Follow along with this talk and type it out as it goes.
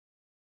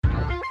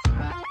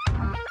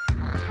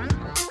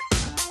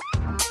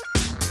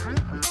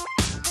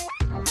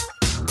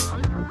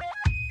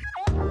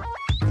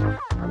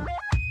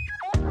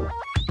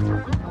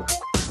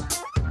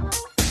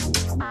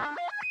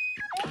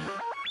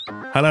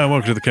Hello and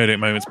welcome to the Codec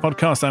Moments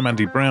podcast. I'm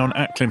Andy Brown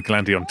at Clinical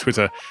Andy on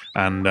Twitter,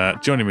 and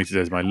joining me today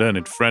is my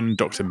learned friend,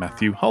 Dr.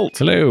 Matthew Holt.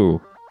 Hello.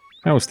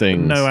 How's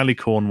things? No Ali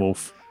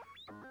Cornwolf.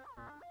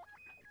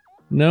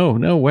 No.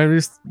 Where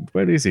is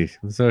he?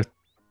 There's a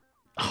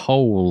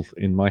hole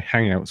in my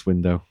Hangouts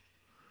window.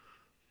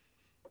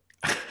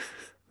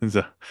 There's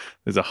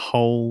a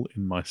hole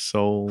in my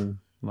soul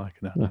like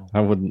an apple. I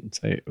wouldn't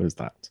say it was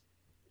that.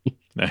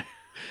 No.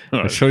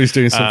 I'm sure he's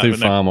doing something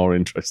far more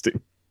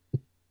interesting.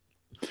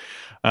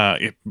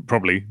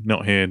 Probably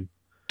not here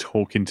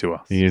talking to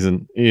us. He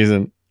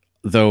isn't.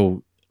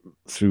 Though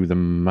through the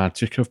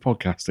magic of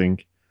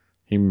podcasting,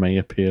 he may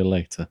appear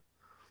later.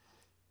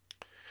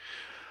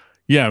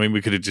 Yeah, I mean,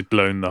 we could have just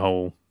blown the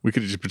hole. We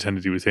could have just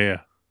pretended he was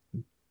here.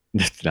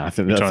 I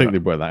think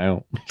they'd work that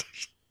out.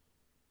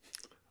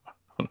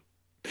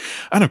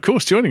 And of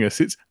course, joining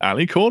us, it's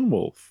Ali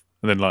Cornwolf.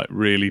 And then, like,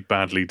 really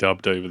badly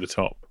dubbed over the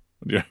top.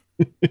 Yeah.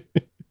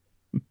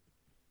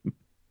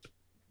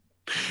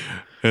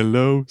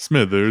 Hello,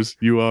 Smithers.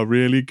 You are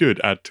really good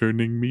at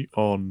turning me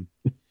on.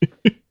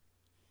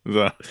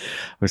 I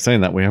was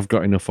saying that we have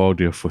got enough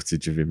audio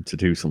footage of him to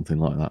do something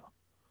like that.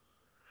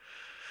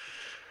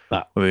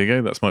 Well, there you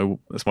go.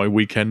 That's my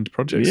weekend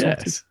project.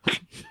 Yes.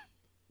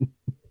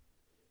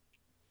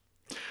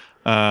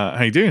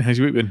 How you doing? How's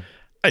your week been?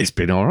 It's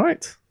been all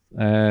right.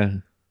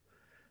 In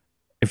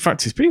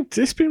fact,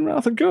 it's been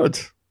rather good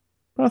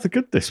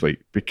this week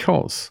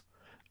because,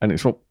 and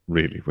it's what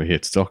really we're here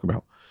to talk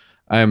about.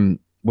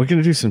 We're going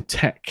to do some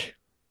tech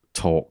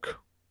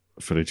talk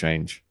for a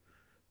change.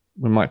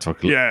 We might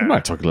talk a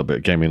little bit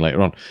of gaming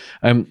later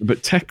on.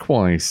 But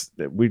tech-wise,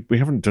 we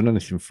haven't done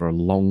anything for a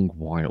long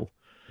while.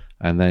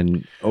 And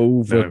then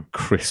over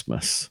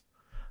Christmas,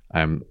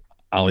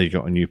 Ali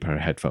got a new pair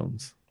of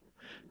headphones.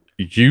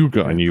 You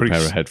got a new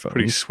pair of headphones.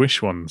 Pretty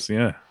swish ones,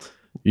 yeah.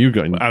 You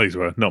got Ali's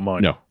were, not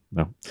mine.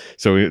 No.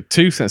 So we had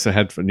two sets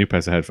of new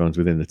pairs of headphones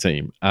within the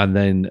team. And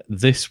then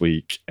this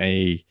week,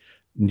 a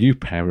new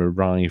pair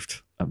arrived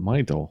at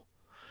my door,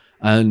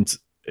 and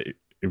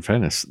in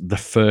fairness, the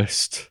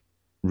first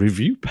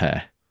review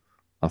pair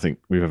I think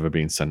we've ever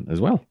been sent as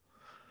well.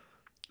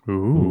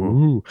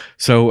 Ooh.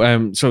 So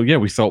yeah,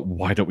 we thought,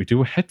 why don't we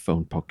do a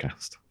headphone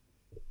podcast?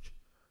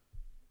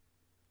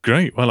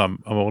 Great. Well,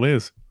 I'm all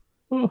ears.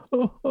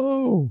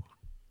 Oh.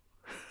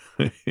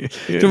 Right.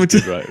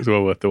 It's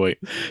well worth the wait.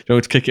 Do you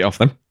want to kick it off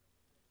then?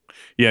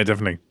 Yeah,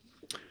 definitely.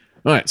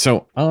 All right.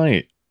 So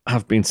I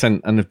have been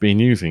sent and have been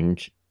using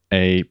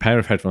a pair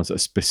of headphones that are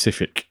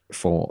specific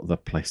for the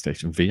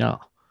PlayStation VR.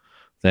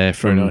 They're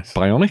from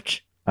Bionik,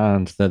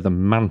 and they're the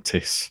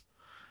Mantis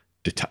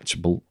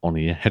detachable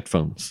on-ear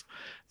headphones.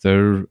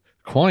 They're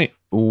quite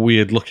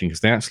weird looking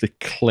because they actually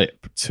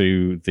clip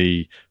to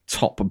the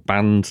top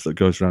band that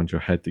goes around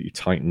your head that you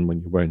tighten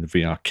when you're wearing the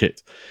VR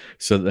kit.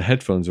 So the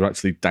headphones are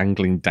actually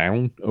dangling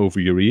down over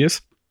your ears.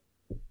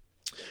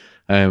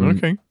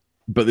 Okay.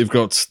 But they've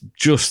got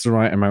just the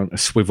right amount of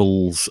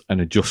swivels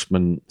and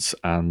adjustments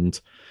and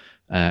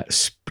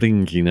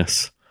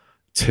springiness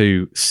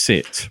to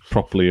sit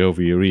properly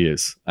over your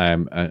ears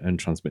and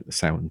transmit the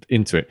sound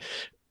into it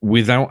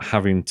without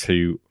having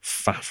to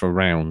faff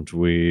around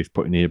with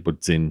putting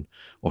earbuds in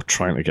or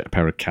trying to get a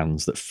pair of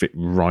cans that fit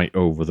right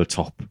over the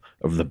top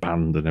of the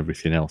band and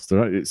everything else.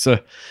 It's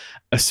a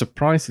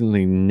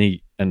surprisingly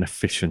neat and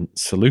efficient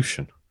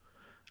solution.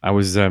 I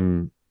was a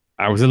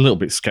little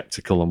bit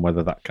skeptical on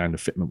whether that kind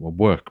of fitment would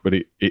work, but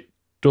it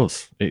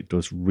does. It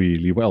does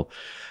really well.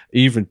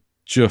 Even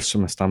just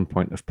from a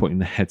standpoint of putting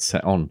the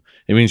headset on,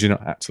 it means you're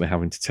not actually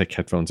having to take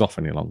headphones off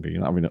any longer. You're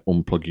not having to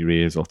unplug your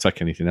ears or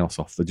take anything else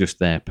off. They're just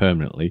there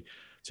permanently,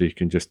 so you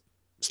can just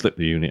slip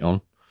the unit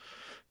on,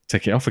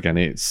 take it off again.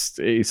 It's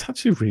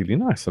actually really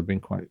nice. I've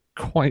been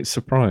quite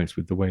surprised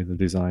with the way they're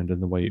designed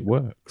and the way it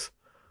works.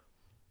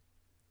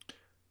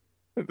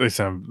 They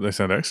sound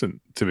excellent,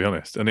 to be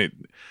honest, and it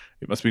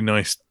must be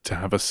nice to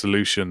have a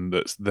solution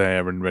that's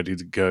there and ready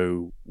to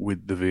go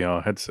with the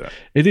VR headset.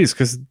 It is,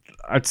 because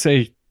I'd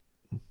say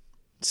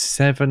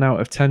 7 out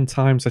of 10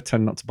 times I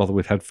tend not to bother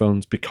with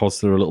headphones because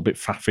they're a little bit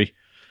faffy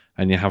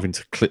and you're having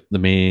to clip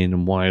them in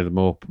and wire them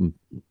up and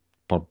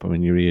pop them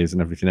in your ears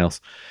and everything else.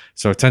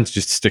 So I tend to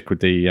just stick with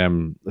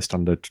the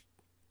standard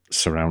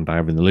surround I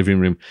have in the living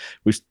room,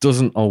 which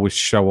doesn't always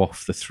show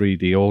off the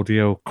 3D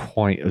audio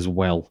quite as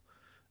well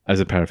as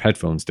a pair of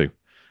headphones do.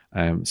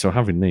 So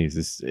having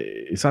these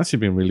it's actually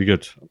been really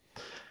good.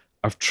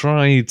 I've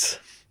tried,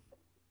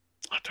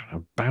 I don't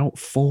know, about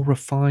 4 or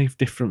 5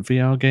 different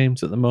VR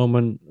games at the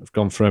moment. I've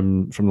gone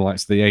from the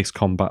likes of the Ace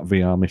Combat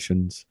VR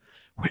missions,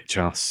 which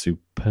are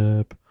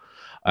superb.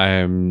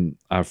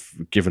 I've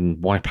given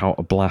Wipeout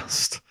a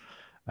blast.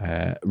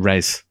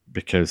 Rez,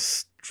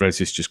 because Rez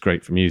is just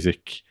great for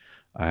music.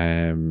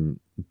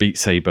 Beat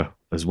Saber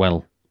as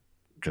well,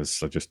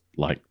 because I just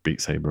like Beat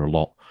Saber a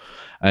lot.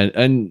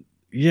 And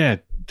yeah,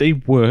 they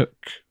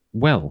work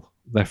well.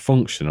 They're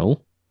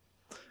functional.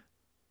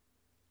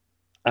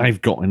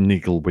 I've got a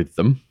niggle with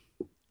them,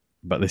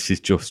 but this is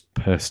just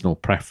personal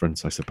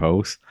preference, I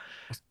suppose.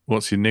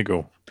 What's your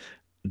niggle?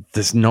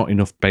 There's not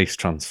enough bass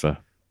transfer.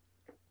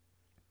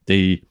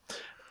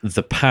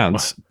 The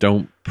pads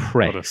don't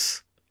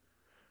press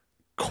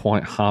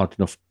quite hard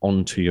enough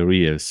onto your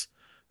ears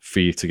for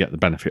you to get the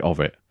benefit of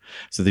it.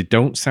 So they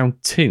don't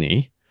sound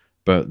tinny,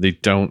 but they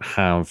don't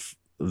have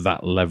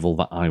that level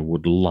that I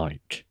would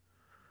like.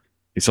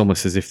 It's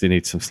almost as if they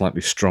need some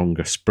slightly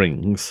stronger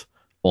springs,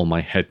 or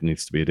my head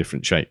needs to be a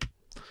different shape.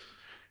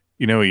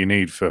 You know what you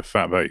need for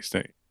fat bass,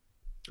 don't you?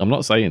 I'm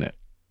not saying it.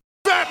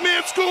 Fat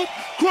Man Scoop,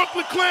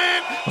 Crooklyn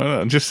Clan.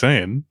 Well, I'm just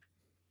saying.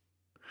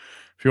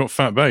 If you want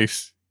fat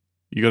bass,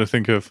 you got to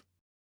think of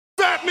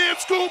Fat Man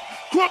Scoop,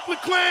 Crooklyn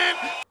Clan.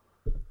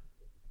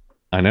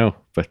 I know,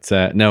 but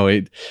no,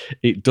 it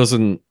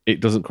doesn't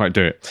quite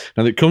do it.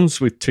 Now it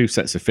comes with 2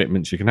 sets of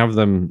fitments. You can have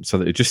them so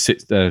that it just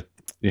sits there.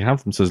 You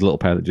have them so there's a little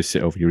pair that just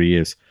sit over your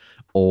ears,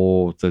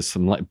 or there's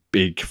some like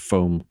big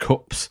foam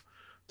cups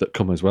that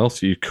come as well.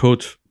 So you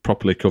could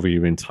properly cover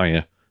your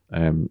entire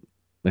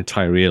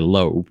ear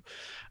lobe.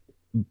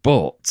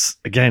 But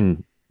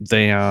again,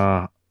 they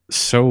are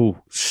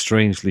so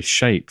strangely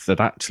shaped that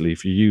actually,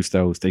 if you use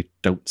those, they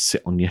don't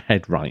sit on your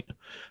head right.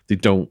 They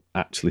don't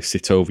actually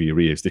sit over your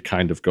ears. They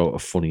kind of go at a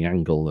funny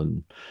angle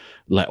and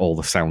let all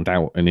the sound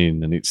out and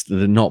in, and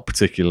they're not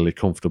particularly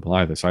comfortable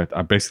either. So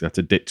I basically had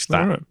to ditch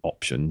that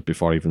option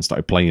before I even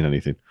started playing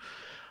anything.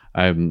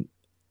 I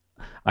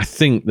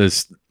think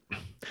there's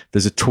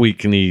a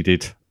tweak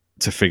needed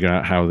to figure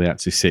out how they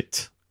actually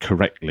sit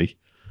correctly.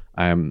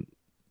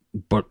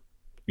 But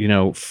you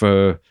know,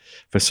 for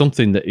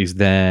something that is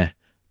there,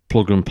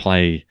 plug and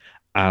play,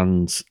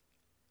 and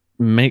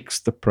makes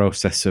the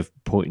process of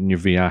putting your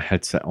VR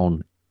headset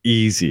on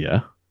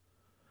easier,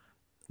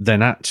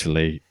 then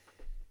actually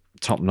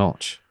top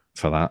notch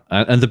for that.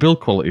 And the build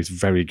quality is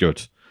very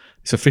good.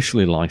 It's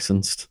officially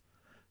licensed,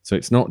 so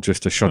it's not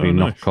just a shoddy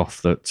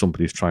knockoff that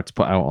somebody's tried to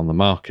put out on the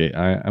market.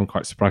 I'm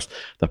quite surprised.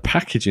 The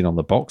packaging on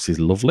the box is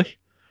lovely.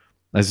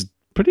 There's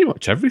pretty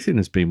much everything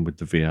has been with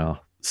the VR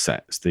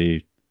sets.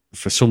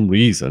 For some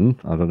reason,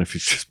 I don't know if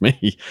it's just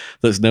me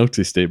that's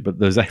noticed it, but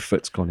there's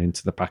efforts gone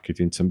into the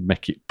packaging to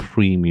make it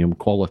premium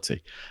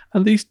quality.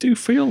 And these do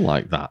feel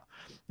like that.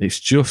 It's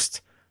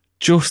just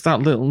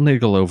that little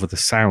niggle over the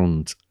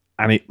sound,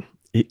 and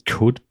it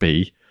could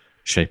be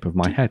shape of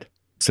my head.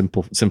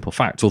 Simple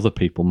fact. Other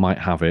people might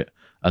have it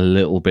a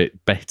little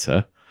bit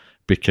better,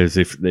 because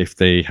if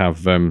they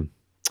have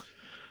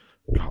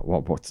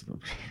what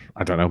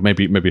I don't know,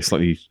 maybe a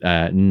slightly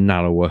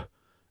narrower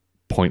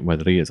point where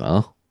their ears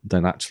are,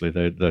 then actually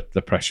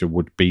the pressure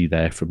would be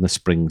there from the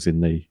springs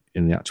in the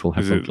actual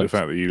headphone clips. The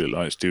fact that you look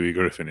like Stewie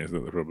Griffin is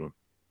not the problem.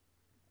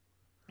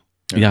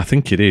 Yeah, I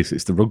think it is.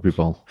 It's the rugby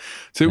ball.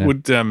 So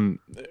would do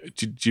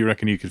you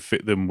reckon you could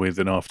fit them with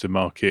an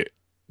aftermarket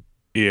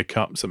ear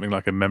cup, something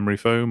like a memory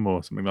foam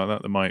or something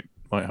like that might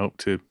help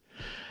to?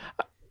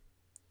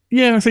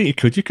 Yeah, I think you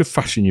could. You could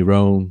fashion your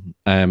own,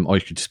 or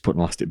you could just put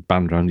an elastic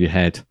band around your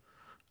head.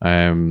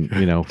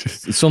 You know,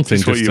 something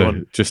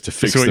just to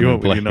fix them in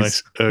place. With your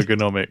nice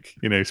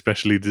ergonomic,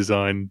 specially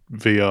designed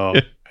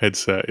VR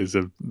headset is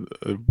a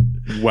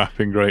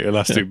whapping great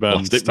elastic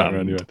band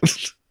around your head.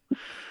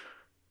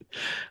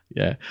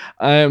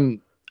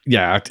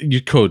 Yeah,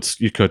 you could,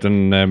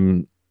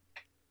 and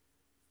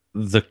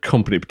the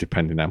company,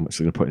 depending on how much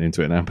they're going to put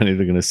into it and how many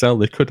they're going to sell,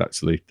 they could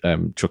actually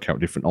chuck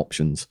out different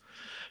options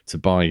to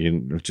buy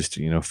in, just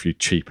a few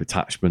cheap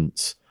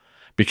attachments,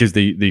 because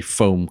the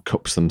foam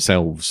cups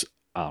themselves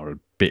are a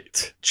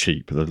bit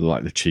cheap. They're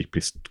like the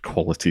cheapest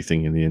quality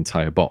thing in the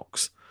entire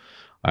box.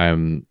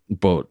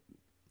 But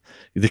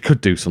they could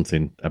do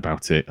something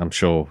about it. I'm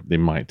sure they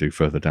might do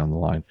further down the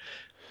line.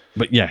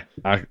 But yeah,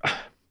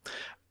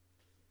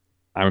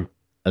 I'm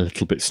a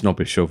little bit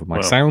snobbish over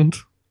my sound,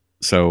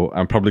 so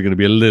I'm probably going to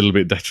be a little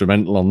bit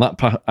detrimental on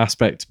that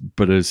aspect.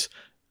 But as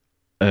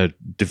a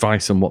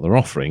device and what they're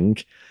offering,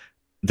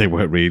 they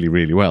work really,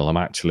 really well.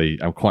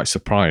 I'm quite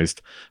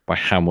surprised by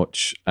how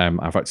much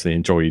I've actually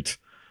enjoyed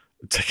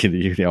taking the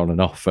unit on and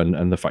off,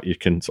 and the fact you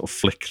can sort of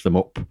flick them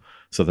up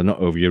so they're not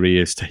over your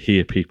ears to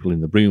hear people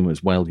in the room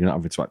as well. You're not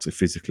having to actually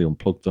physically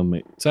unplug them.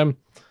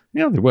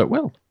 They work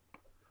well.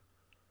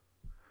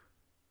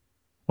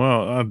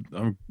 Well,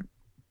 I'm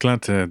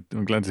glad to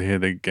hear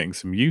they're getting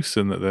some use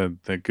and that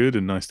they're good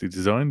and nicely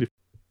designed.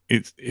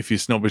 If you're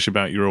snobbish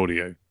about your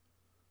audio,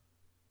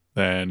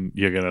 then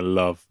you're gonna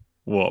love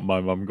what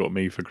my mum got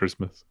me for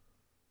Christmas.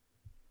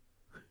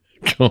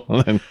 Go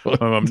on, then. My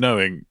mum,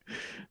 knowing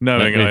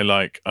I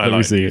like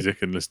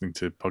music and listening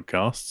to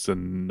podcasts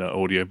and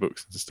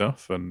audiobooks and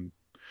stuff, and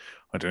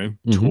I don't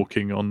know,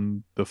 talking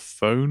on the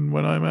phone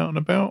when I'm out and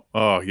about.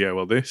 Oh yeah,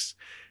 well, this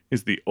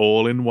is the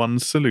all-in-one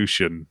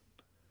solution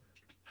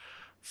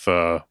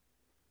for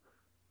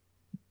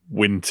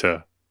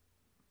winter.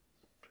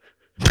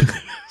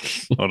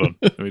 Hold on,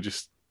 let me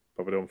just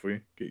pop it on for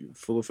you. Get you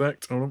full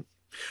effect. Hold on.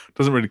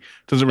 Doesn't really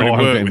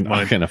work with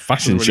my kind of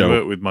fashion show.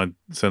 Work with my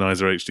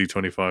Sennheiser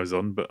HD25s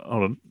on, but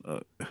hold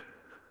on.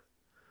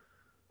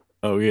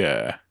 Oh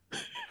yeah,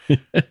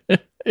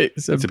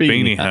 it's a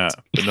beanie hat.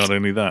 But not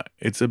only that,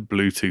 it's a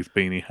Bluetooth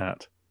beanie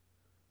hat.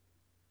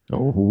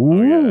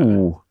 Oh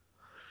yeah.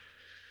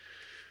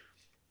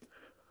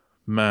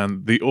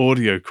 Man, the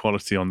audio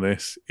quality on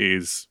this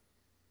is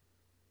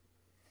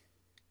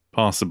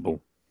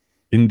passable.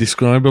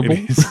 Indescribable.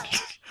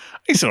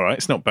 It's all right.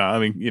 It's not bad.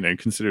 I mean,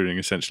 considering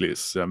essentially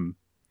it's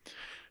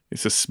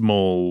a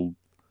small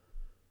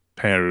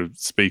pair of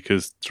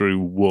speakers through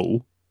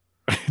wool.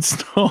 It's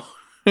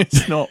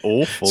not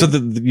awful. So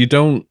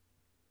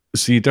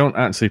you don't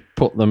actually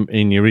put them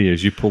in your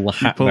ears. You pull the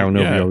hat down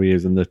over your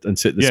ears and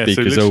sit the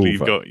speakers so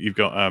over. You've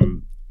got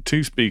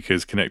two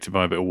speakers connected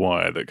by a bit of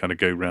wire that kind of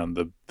go around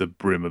the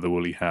brim of the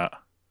woolly hat.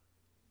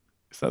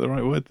 Is that the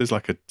right word? There's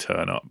like a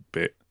turn up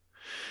bit.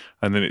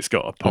 And then it's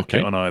got a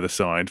pocket on either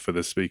side for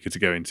the speaker to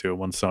go into. On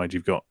one side,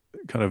 you've got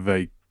kind of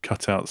vague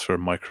cutouts for a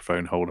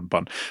microphone hole and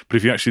button. But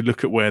if you actually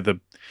look at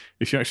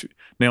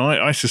now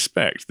I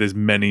suspect there's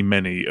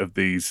many of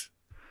these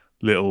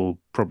little,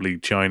 probably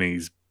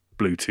Chinese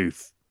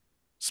Bluetooth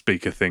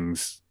speaker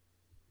things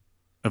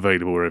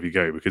available wherever you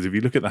go. Because if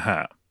you look at the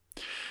hat,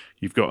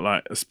 you've got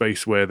like a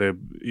space where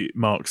it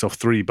marks off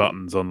 3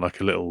 buttons on like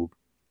a little.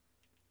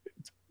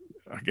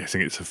 I'm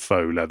guessing it's a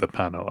faux leather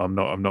panel. I'm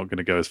not going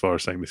to go as far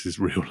as saying this is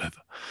real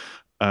leather.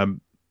 And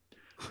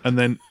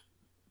then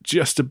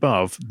just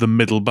above the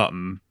middle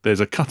button, there's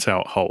a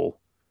cutout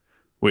hole,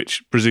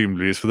 which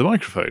presumably is for the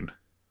microphone.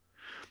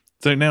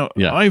 So now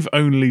I've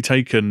only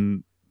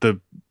taken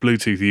the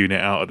Bluetooth unit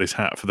out of this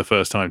hat for the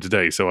first time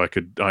today, so I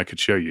could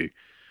show you.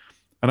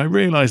 And I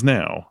realise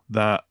now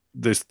that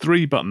there's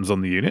 3 buttons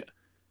on the unit.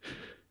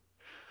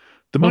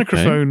 The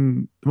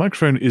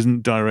microphone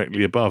isn't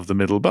directly above the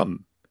middle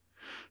button.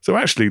 So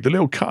actually, the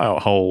little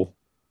cutout hole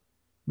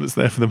that's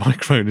there for the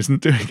microphone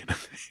isn't doing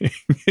anything.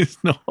 It's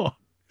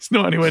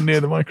not anywhere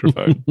near the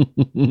microphone.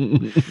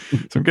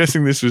 So I'm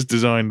guessing this was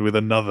designed with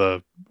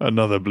another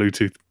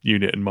Bluetooth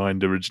unit in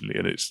mind originally,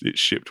 and it's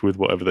shipped with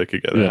whatever they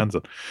could get their hands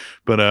on.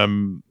 But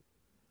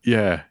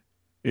it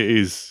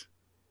is.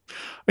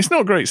 It's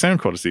not great sound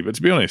quality, but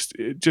to be honest,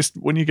 just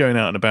when you're going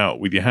out and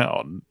about with your hat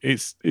on,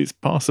 it's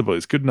passable.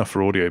 It's good enough for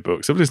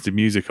audiobooks. I've listened to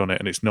music on it,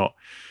 and it's not,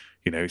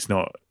 it's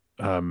not.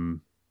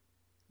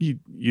 You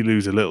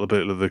lose a little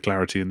bit of the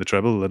clarity in the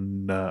treble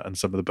and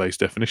some of the bass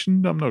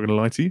definition. I'm not going to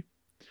lie to you.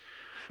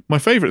 My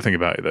favourite thing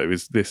about it, though,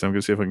 is this. I'm going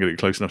to see if I can get it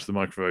close enough to the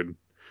microphone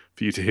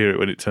for you to hear it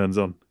when it turns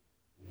on.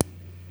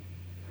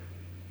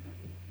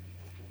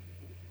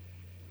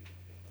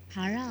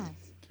 Power off.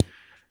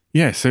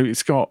 Yeah, so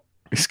it's got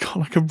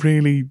like a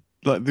really,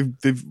 like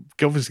they've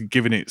obviously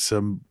given it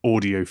some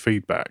audio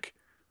feedback,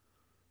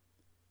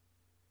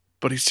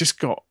 but it's just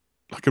got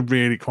like a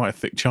really quite a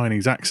thick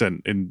Chinese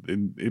accent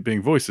in it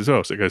being voiced as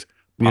well. So it goes,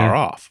 power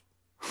off,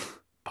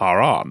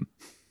 power on.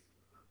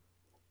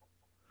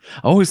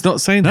 Oh, it's not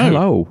saying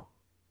hello.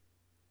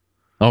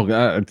 Oh,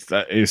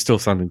 it's still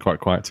sounding quite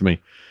quiet to me.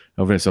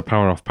 Over it's a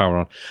power off, power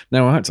on.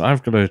 Now,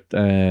 I've got a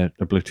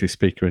Bluetooth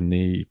speaker in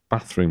the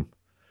bathroom,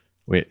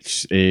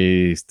 which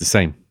is the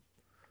same.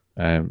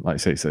 Like I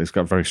say, it's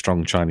got very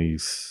strong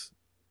Chinese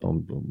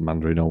or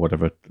Mandarin or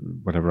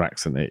whatever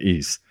accent it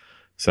is.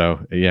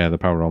 So, the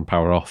power on,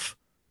 power off.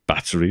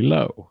 Battery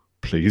low.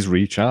 Please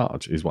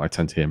recharge is what I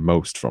tend to hear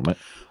most from it.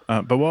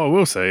 But what I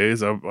will say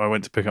is I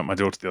went to pick up my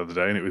daughter the other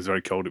day and it was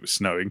very cold. It was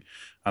snowing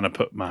and I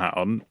put my hat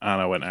on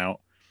and I went out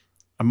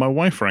and my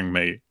wife rang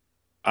me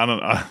and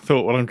I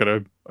thought, well, I'm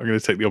going to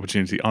take the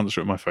opportunity to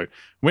answer it on my phone.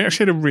 We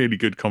actually had a really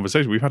good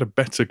conversation. We've had a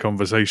better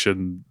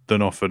conversation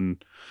than often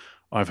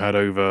I've had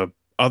over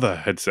other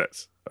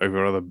headsets,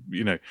 over other,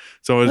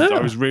 So I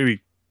was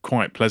really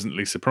quite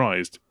pleasantly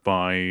surprised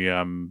by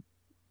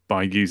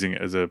using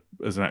it as an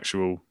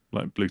actual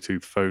like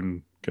Bluetooth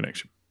phone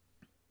connection.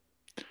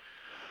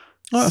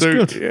 Oh, that's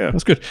good. Yeah,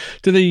 that's good.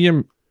 Do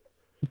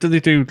they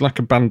do like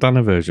a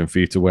bandana version for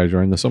you to wear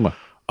during the summer?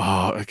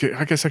 Oh,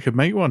 I guess I could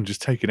make one.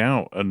 Just take it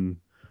out and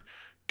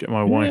get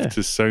my wife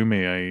to sew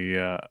me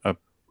a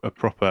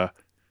proper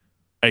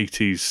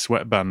 80s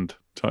sweatband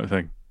type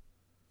thing.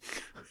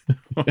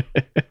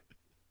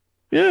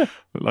 Yeah,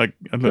 I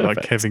look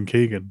like Kevin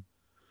Keegan.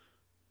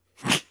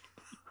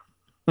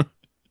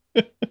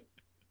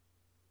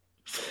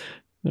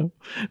 No,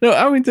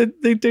 I mean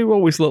they do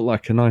always look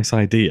like a nice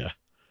idea.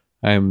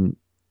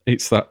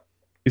 It's that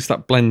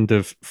blend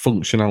of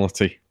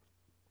functionality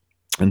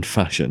and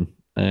fashion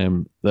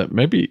that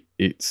maybe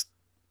it's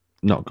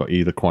not got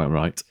either quite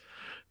right,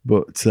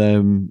 but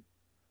they're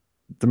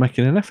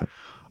making an effort.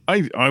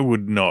 I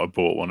would not have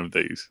bought one of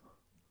these,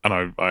 and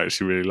I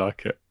actually really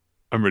like it.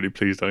 I'm really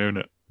pleased I own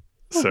it.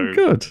 So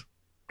good.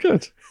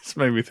 It's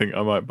made me think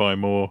I might buy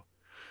more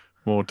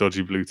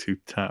dodgy Bluetooth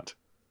tat.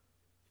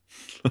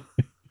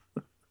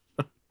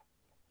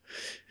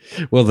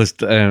 Well, there's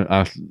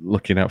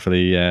looking out for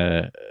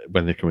the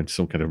when they come into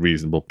some kind of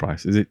reasonable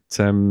price. Is it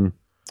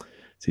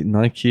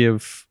Nike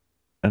have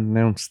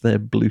announced their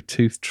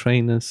Bluetooth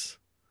trainers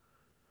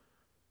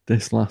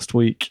this last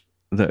week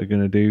that are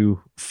going to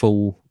do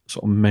full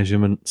sort of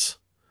measurements?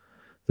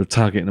 They're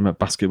targeting them at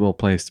basketball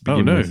players to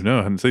begin with. No,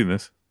 I hadn't seen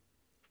this.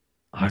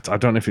 I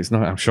don't know if it's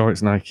Nike. I'm sure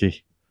it's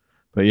Nike.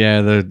 But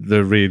yeah,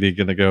 they're really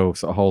going to go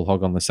sort of whole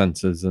hog on the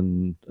sensors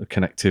and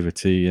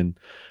connectivity. And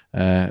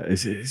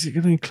is it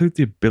going to include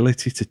the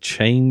ability to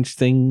change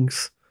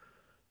things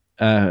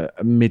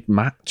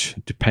mid-match,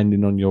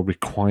 depending on your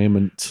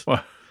requirement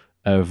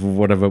of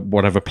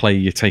whatever play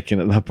you're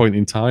taking at that point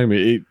in time?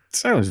 It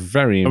sounds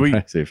very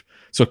impressive.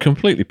 So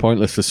completely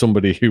pointless for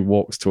somebody who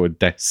walks to a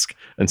desk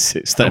and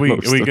sits there. Are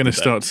we going to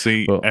start to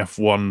see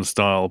F1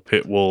 style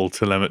pit wall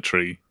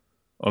telemetry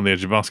on the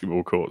edge of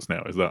basketball courts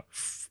now? Is that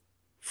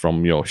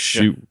from your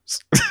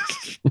shoes?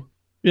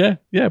 Yeah,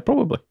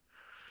 probably.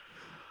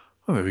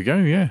 Oh, there we go.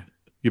 Yeah,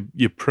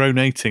 you're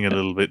pronating a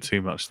little bit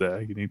too much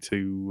there. You need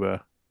to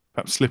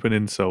perhaps slip an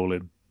insole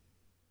in.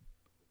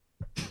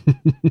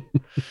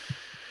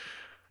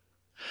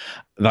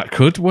 That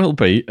could well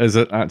be as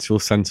an actual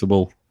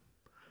sensible,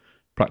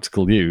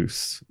 practical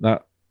use.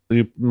 That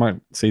you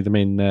might see them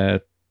in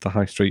the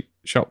high street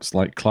shops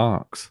like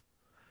Clark's,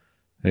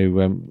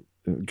 who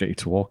get you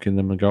to walk in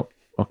them and go,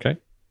 okay,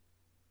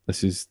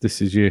 this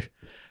is your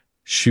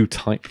shoe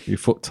type, your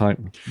foot type.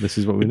 This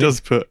is what we need. Does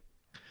put.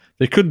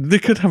 They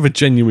could have a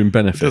genuine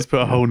benefit. It does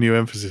put a whole new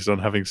emphasis on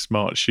having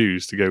smart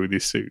shoes to go with your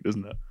suit,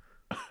 doesn't it?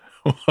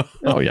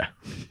 Oh yeah.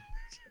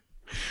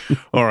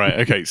 All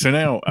right. Okay. So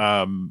now,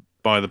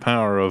 by the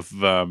power of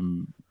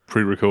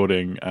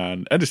pre-recording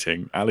and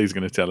editing, Ali's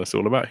going to tell us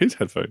all about his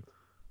headphone.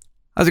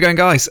 How's it going,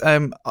 guys?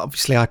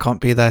 Obviously, I can't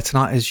be there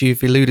tonight, as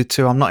you've alluded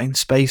to. I'm not in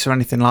space or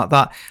anything like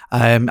that.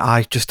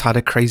 I just had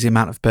a crazy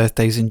amount of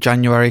birthdays in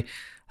January.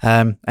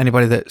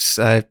 Anybody that's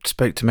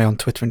spoke to me on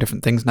Twitter and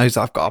different things knows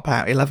that I've got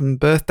about 11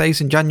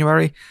 birthdays in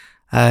January.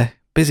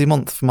 Busy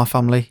month for my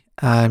family.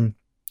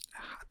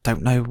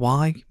 Don't know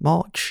why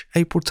March,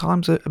 April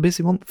time's a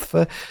busy month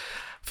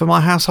for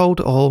my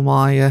household or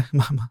my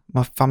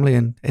family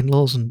and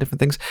in-laws and different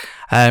things.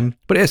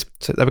 But it is.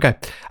 So there we go.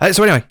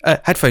 So anyway,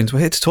 headphones. We're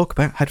here to talk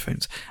about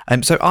headphones.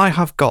 So I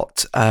have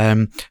got,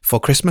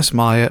 for Christmas,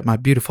 my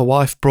beautiful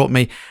wife brought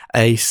me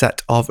a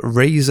set of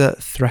Razer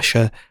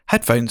Thresher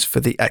headphones for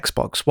the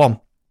Xbox One.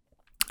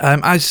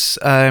 As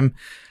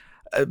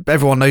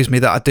everyone knows me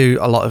that I do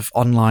a lot of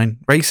online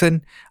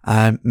racing.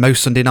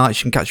 Most Sunday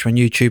nights you can catch me on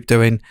YouTube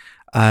doing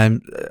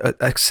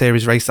a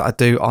series race that I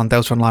do on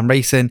Delta Online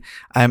Racing,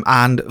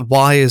 and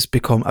wires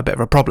become a bit of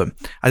a problem.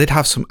 I did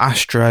have some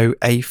Astro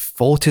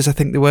A40s, I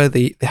think they were,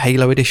 the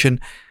Halo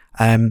edition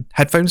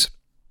headphones,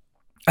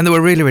 and they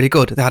were really, really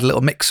good. They had a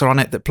little mixer on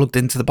it that plugged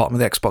into the bottom of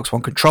the Xbox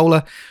One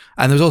controller,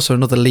 and there was also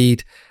another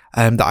lead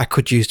that I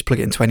could use to plug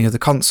it into any other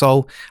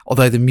console,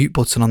 although the mute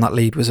button on that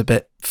lead was a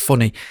bit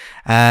funny.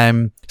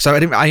 So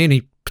I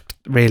only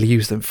really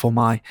used them for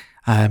my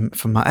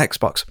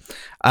Xbox.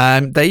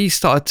 They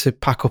started to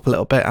pack up a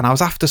little bit, and I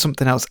was after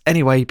something else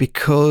anyway,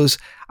 because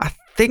I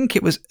think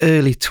it was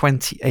early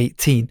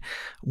 2018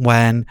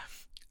 when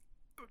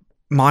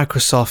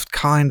Microsoft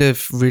kind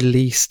of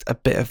released a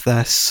bit of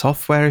their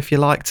software, if you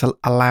like, to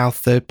allow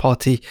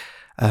third-party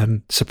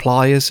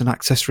suppliers and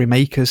accessory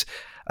makers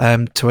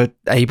to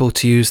able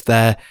to use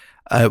their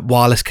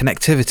wireless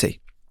connectivity,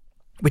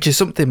 which is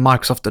something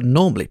Microsoft are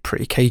normally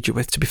pretty cagey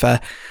with, to be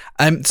fair.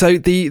 So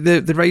the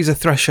Razer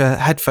Thresher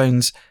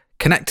headphones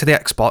connect to the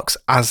Xbox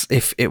as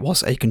if it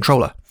was a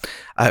controller,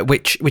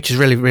 which is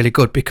really, really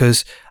good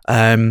because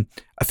a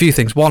few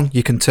things. One,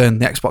 you can turn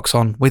the Xbox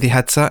on with your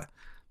headset.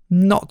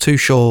 Not too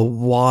sure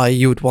why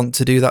you would want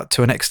to do that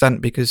to an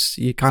extent, because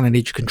you kind of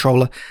need your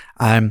controller.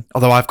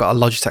 Although I've got a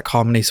Logitech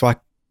Harmony, so I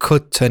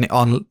could turn it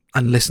on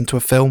and listen to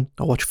a film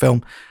or watch a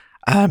film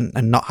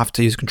and not have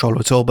to use a controller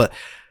at all. But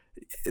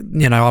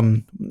you know,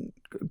 I'm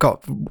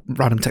got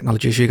random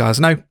technology, as you guys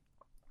know,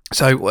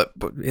 so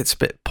it's a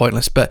bit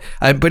pointless. But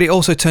it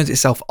also turns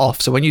itself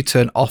off. So when you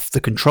turn off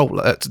the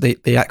controller, the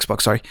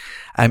Xbox, sorry,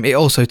 it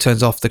also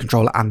turns off the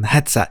controller and the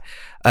headset,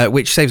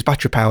 which saves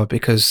battery power,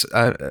 because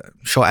I'm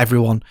sure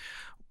everyone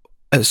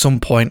at some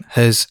point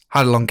has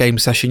had a long game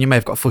session. You may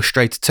have got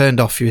frustrated, turned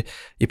off your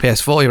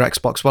PS4, your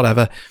Xbox,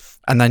 whatever,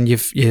 and then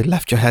you've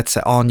left your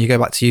headset on. You go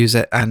back to use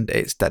it, and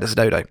it's dead as a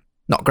dodo.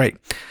 Not great.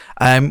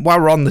 While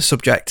we're on the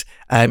subject,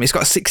 it's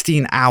got a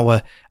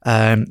 16-hour,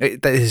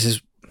 this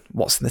is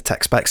what's in the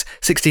tech specs,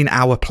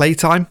 16-hour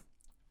playtime.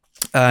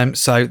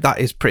 So that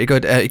is pretty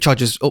good. It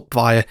charges up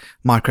via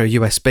micro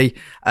USB,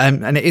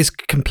 and it is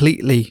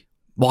completely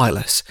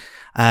wireless.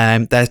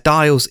 There's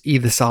dials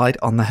either side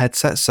on the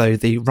headset, so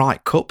the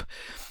right cup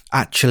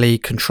actually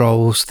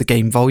controls the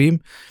game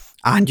volume,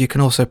 and you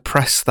can also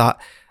press that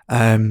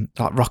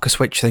like rocker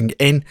switch thing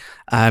in,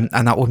 and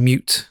that will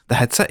mute the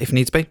headset if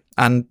needs be.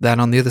 And then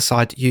on the other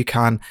side, you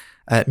can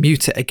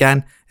mute it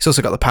again. It's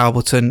also got the power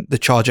button, the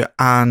charger,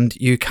 and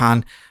you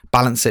can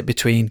balance it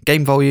between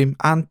game volume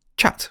and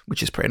chat,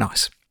 which is pretty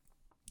nice.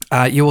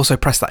 You also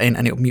press that in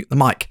and it'll mute the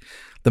mic.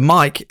 The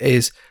mic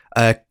is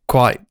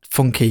quite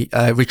funky,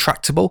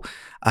 retractable,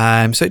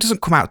 so it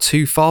doesn't come out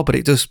too far, but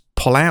it does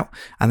pull out,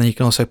 and then you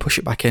can also push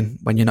it back in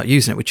when you're not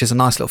using it, which is a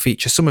nice little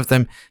feature. Some of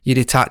them you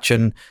detach,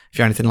 and if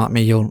you're anything like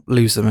me, you'll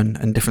lose them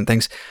and different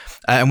things.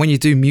 And when you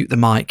do mute the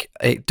mic,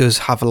 it does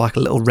have like a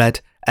little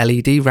red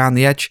LED around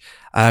the edge.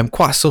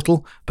 Quite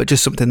subtle, but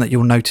just something that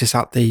you'll notice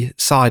at the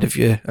side of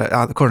your,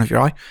 out the corner of your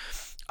eye.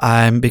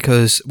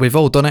 Because we've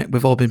all done it,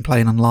 we've all been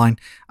playing online,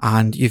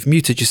 and you've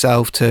muted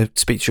yourself to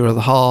speak to your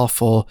other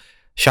half or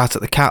shout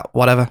at the cat,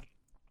 whatever.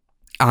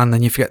 And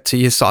then you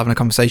start having a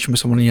conversation with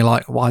someone and you're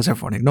like, why is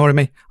everyone ignoring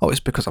me? Oh, it's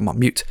because I'm on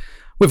mute.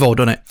 We've all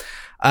done it.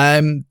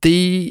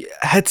 The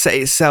headset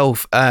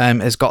itself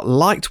has got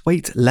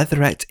lightweight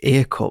leatherette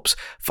ear cups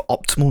for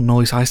optimal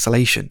noise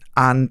isolation,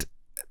 and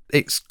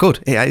it's good.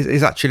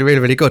 It's actually really,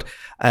 really good.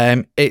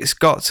 It's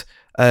got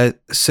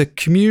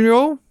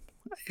Secumuro,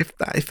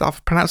 if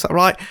I've pronounced that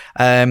right,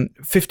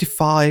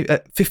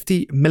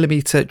 50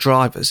 millimeter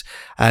drivers.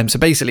 So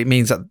basically it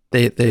means that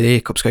the ear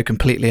cups go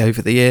completely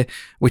over the ear,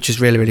 which is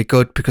really, really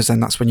good, because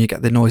then that's when you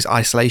get the noise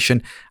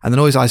isolation, and the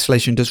noise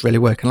isolation does really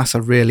work unless I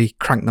really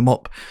crank them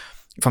up.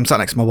 If I'm sat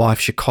next to my wife,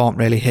 she can't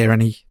really hear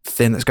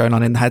anything that's going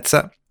on in the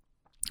headset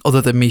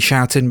other than me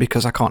shouting,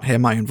 because I can't hear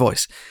my own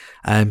voice,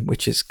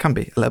 which can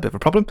be a little bit of a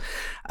problem.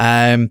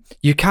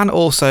 You can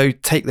also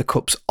take the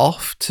cups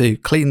off to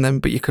clean them,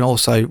 but you can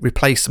also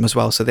replace them as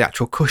well. So the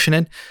actual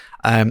cushioning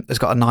has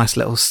got a nice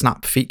little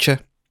snap feature.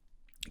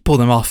 Pull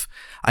them off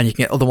and you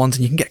can get other ones,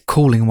 and you can get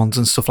cooling ones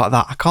and stuff like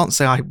that. I can't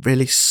say I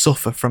really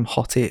suffer from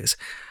hot ears,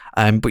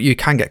 but you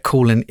can get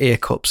cooling ear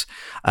cups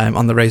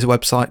on the Razer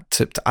website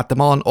to add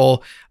them on, or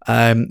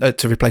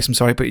to replace them,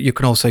 sorry. But you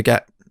can also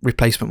get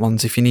replacement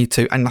ones if you need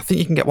to, and I think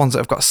you can get ones that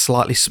have got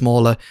slightly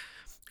smaller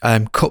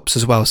cups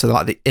as well, so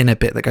like the inner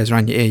bit that goes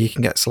around your ear, you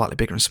can get slightly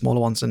bigger and smaller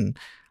ones, and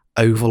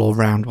oval or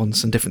round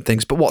ones and different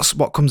things. But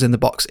what comes in the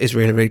box is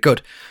really, really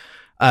good.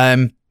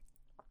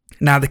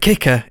 Now the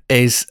kicker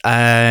is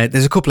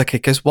there's a couple of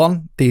kickers.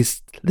 One,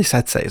 this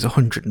headset is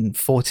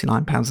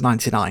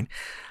 £149.99.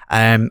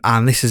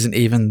 And this isn't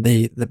even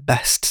the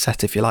best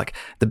set, if you like.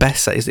 The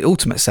best set is the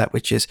ultimate set,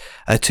 which is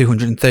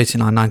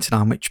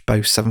 $239.99, which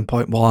boasts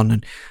 7.1,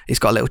 and it's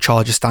got a little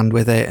charger stand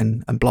with it,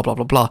 and blah, blah,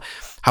 blah, blah.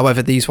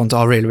 However, these ones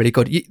are really, really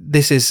good.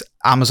 This is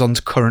Amazon's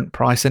current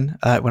pricing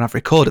when I've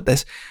recorded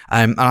this.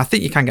 And I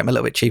think you can get them a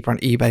little bit cheaper on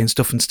eBay and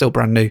stuff, and still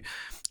brand new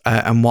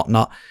and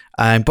whatnot.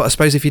 But I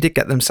suppose if you did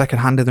get them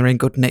secondhand and they're in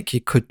good nick,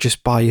 you could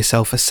just buy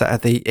yourself a set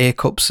of the ear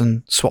cups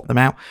and swap them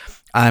out.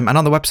 And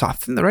on the website, I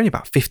think they're only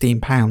about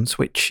 £15,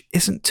 which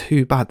isn't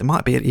too bad. They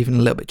might be even a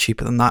little bit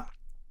cheaper than that.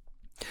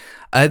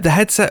 The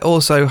headset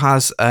also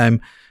has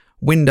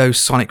Windows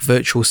Sonic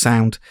Virtual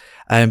Sound,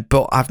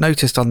 but I've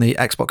noticed on the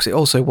Xbox it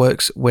also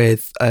works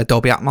with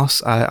Dolby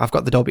Atmos. I've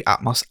got the Dolby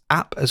Atmos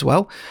app as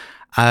well,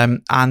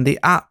 and the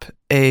app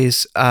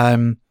is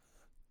kind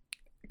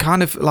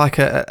of like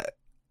a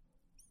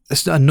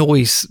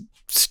noise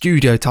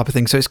studio type of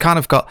thing. So it's kind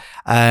of got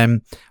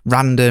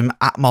random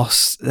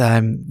Atmos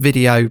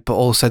video, but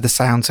also the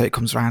sound, so it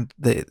comes around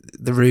the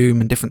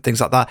room and different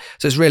things like that.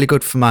 So it's really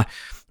good for my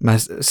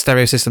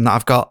stereo system that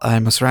I've got,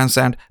 my surround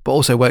sound, but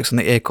also works on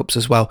the ear cups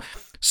as well.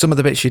 Some of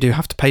the bits you do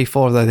have to pay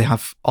for, though they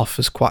have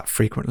offers quite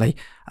frequently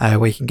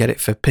where you can get it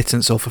for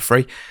pittance or for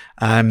free.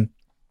 But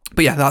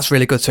yeah, that's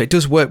really good. So it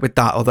does work with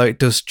that, although it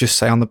does just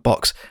say on the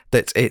box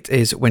that it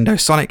is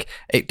Windows Sonic.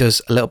 It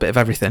does a little bit of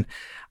everything.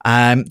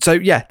 So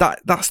yeah,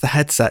 that's the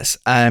headsets,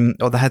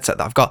 or the headset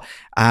that I've got.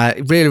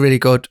 Really, really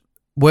good,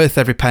 worth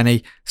every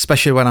penny,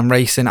 especially when I'm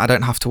racing. I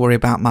don't have to worry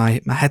about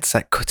my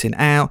headset cutting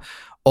out,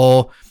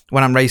 or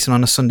when I'm racing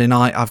on a Sunday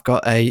night, I've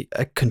got my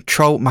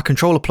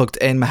controller plugged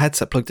in, my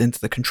headset plugged into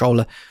the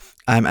controller.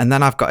 And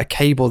then I've got a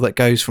cable that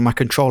goes from my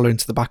controller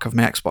into the back of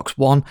my Xbox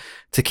One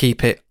to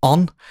keep it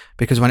on,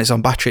 because when it's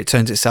on battery, it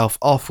turns itself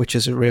off, which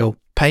is a real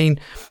pain.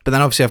 But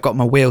then obviously I've got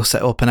my wheel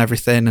set up and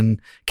everything, and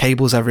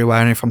cables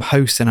everywhere. And if I'm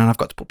hosting and I've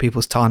got to put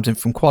people's times in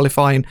from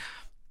qualifying,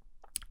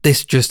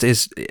 this just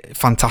is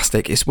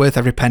fantastic. It's worth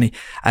every penny.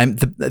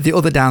 The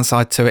other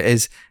downside to it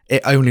is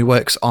it only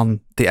works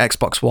on the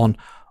Xbox One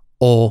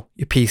or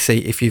your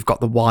PC if you've got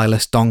the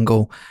wireless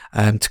dongle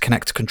to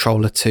connect a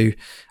controller to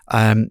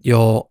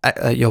your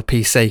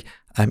PC.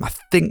 I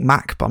think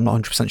Mac, but I'm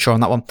not 100% sure on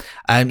that one.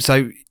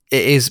 So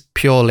it is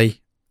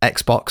purely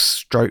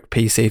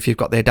Xbox/PC if you've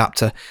got the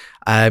adapter.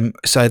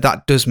 So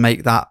that does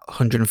make that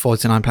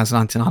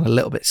 £149.99 a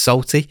little bit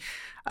salty.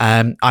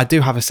 I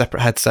do have a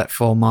separate headset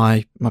for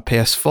my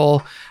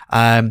PS4,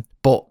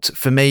 but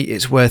for me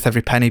it's worth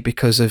every penny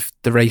because of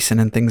the racing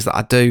and things that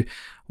I do,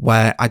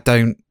 where I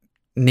don't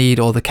need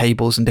all the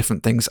cables and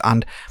different things.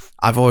 And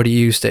I've already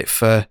used it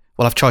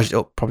I've charged it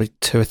up probably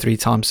 2 or 3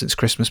 times since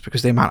Christmas,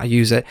 because the amount I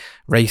use it,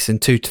 racing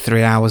 2 to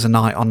 3 hours a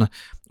night on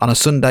a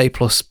Sunday,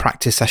 plus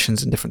practice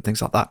sessions and different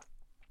things like that.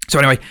 So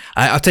anyway,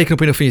 I've taken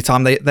up enough of your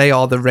time. They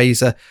are the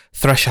Razer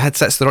Thresher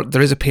headsets.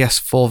 There is a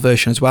PS4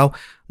 version as well.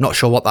 Not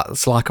sure what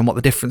that's like and what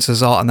the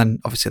differences are, and then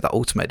obviously that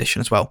Ultimate Edition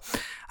as well.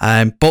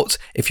 But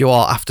if you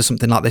are after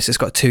something like this, it's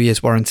got a 2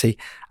 years warranty,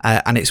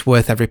 and it's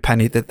worth every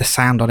penny. The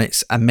sound on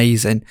it's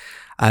amazing.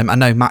 I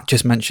know Matt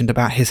just mentioned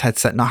about his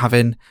headset not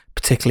having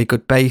particularly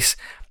good bass.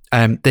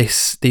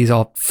 these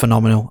are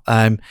phenomenal.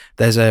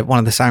 There's one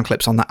of the sound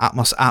clips on the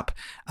Atmos app.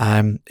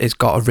 It's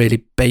got a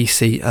really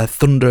bassy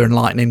thunder and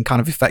lightning kind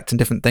of effect and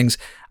different things.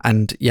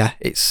 And yeah,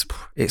 it's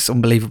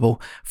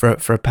unbelievable for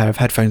a pair of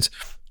headphones.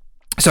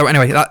 So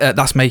anyway,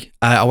 that's me.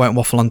 I won't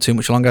waffle on too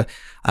much longer,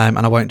 and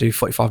I won't do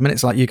 45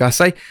 minutes like you guys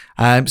say.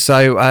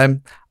 So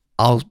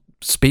I'll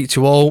speak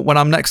to you all when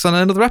I'm next on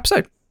another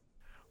episode.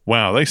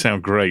 Wow, they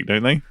sound great,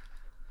 don't they?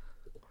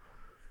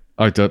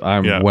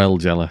 I'm well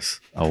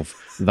jealous of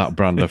that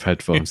brand of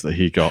headphones that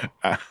he got.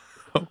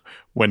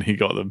 When he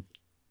got them.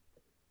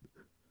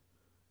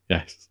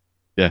 Yes.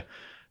 Yeah.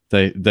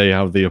 They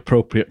have the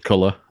appropriate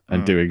colour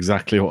and do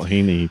exactly what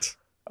he needs.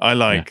 I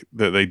like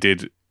that they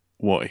did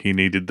what he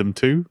needed them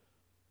to.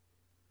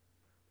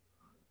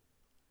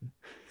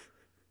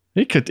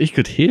 He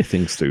could hear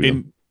things through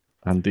them.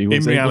 And he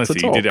was in reality, able to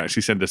talk. he did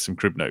actually send us some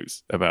crib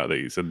notes about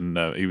these, and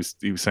he was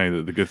saying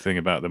that the good thing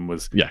about them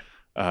was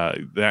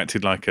they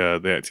acted like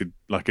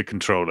a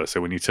controller.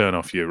 So when you turn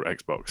off your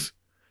Xbox,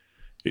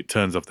 it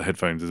turns off the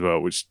headphones as well,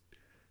 which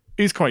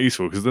is quite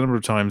useful because the number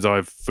of times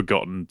I've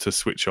forgotten to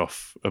switch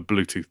off a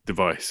Bluetooth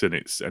device and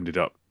it's ended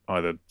up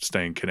either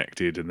staying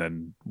connected and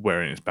then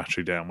wearing its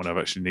battery down when I've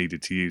actually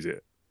needed to use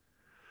it.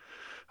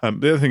 The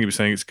other thing he was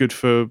saying, it's good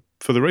for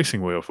the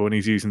racing wheel, for when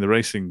he's using the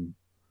racing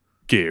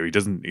gear. He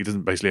doesn't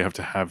basically have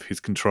to have his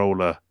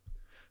controller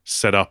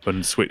set up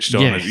and switched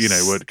on,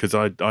 because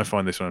I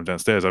find this when I'm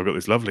downstairs. I've got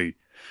this lovely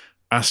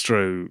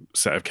Astro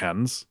set of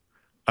cans.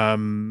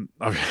 I've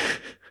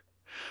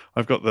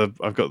got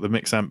the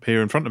mix amp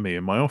here in front of me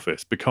in my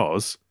office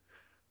because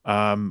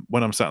when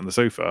I'm sat on the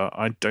sofa,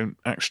 I don't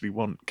actually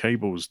want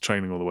cables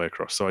trailing all the way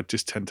across, so I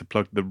just tend to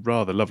plug the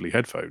rather lovely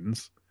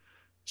headphones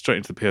straight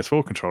into the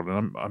PS4 controller,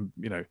 and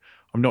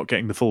I'm not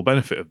getting the full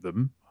benefit of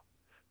them,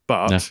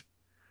 but it's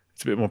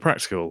a bit more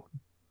practical.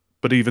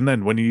 But even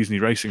then, when you're using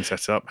your racing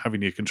setup,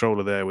 having your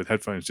controller there with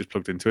headphones just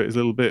plugged into it is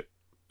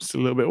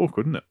still a little bit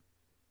awkward, isn't it?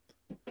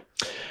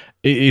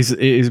 It is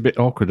a bit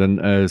awkward,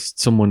 and as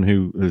someone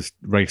who has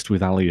raced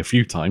with Ali a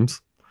few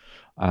times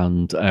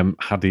and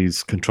had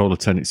his controller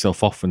turn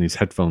itself off and his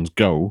headphones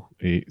go,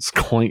 it's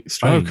quite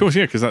strange. Oh, of course,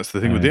 yeah, because that's the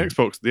thing with the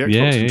Xbox. The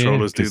Xbox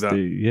controllers do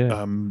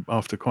that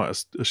after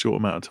quite a short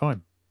amount of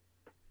time.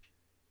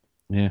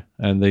 Yeah,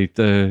 and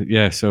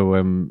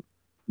so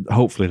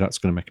hopefully that's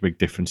going to make a big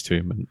difference to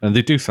him, and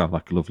they do sound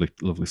like a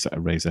lovely set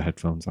of Razer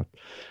headphones.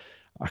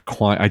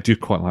 I do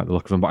quite like the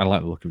look of them, but I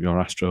like the look of your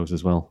Astros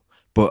as well.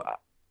 But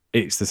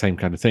it's the same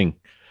kind of thing.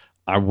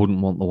 I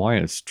wouldn't want the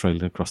wires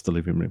trailing across the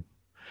living room,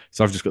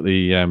 so I've just got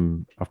the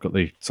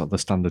sort of the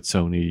standard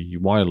Sony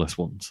wireless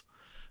ones,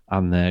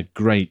 and they're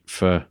great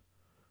for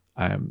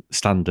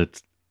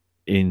standard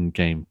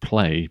in-game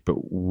play.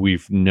 But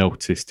we've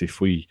noticed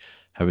if we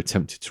have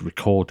attempted to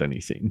record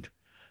anything,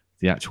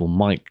 the actual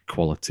mic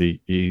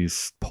quality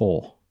is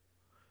poor.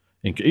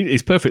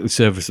 It's perfectly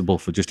serviceable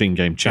for just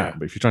in-game chat,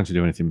 but if you're trying to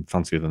do anything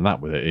fancier than that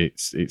with it,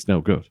 it's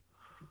no good.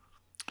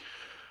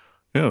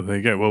 Yeah, there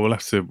you go. Well, we'll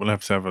have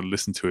to have a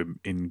listen to him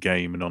in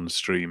game and on the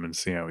stream and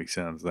see how he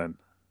sounds then.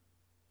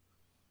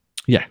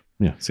 Yeah,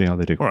 see how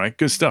they do. All right,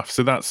 good stuff.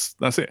 So that's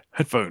it.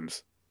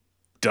 Headphones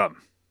done.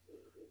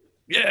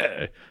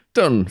 Yeah,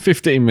 done.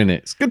 15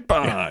 minutes.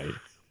 Goodbye. Yeah.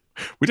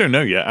 We don't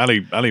know yet.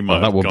 Ali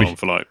might have gone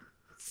for like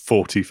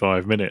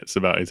 45 minutes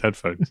about his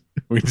headphones.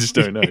 We just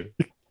don't know.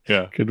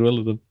 Yeah, could well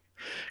have done.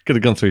 Could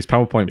have gone through his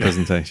PowerPoint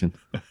presentation.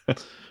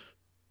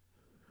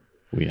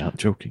 We aren't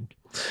joking.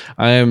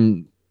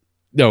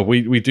 No,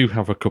 we do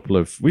have a couple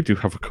of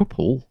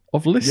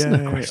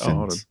listener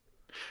questions.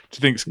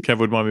 Do you think Kev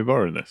would mind me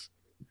borrowing this?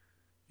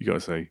 You got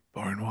to say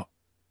borrowing what?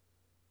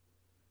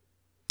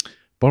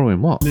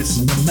 Borrowing what?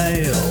 Listener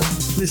mail.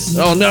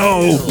 Oh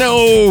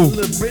no!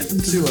 They've written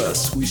to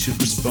us. We should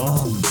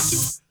respond.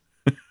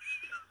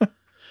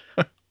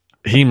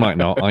 He might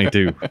not. I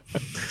do.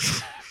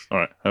 All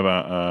right. How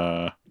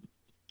about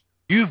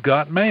You've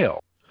got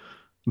mail.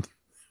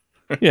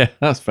 Yeah,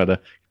 that's better.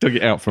 Took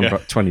it out from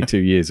about 22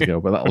 years ago,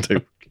 but that'll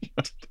do.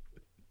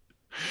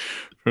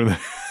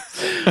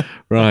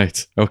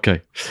 Right.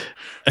 Okay.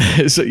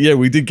 So yeah,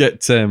 we did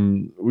get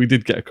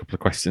a couple of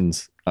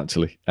questions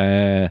actually,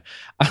 and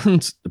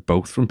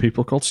both from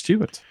people called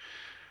Stuart.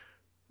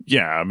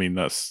 Yeah, I mean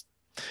it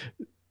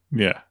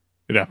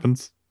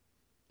happens.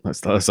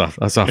 That's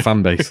our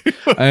fan base.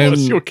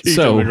 What's your key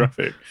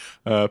demographic?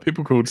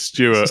 People called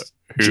Stuart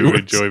who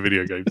enjoy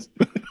video games.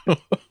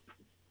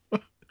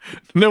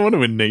 No wonder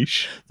we're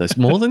niche. There's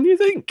more than you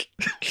think.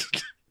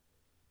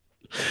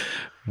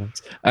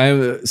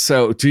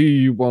 So, do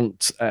you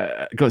want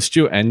got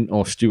Stuart N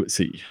or Stuart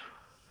C?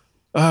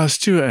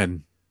 Stuart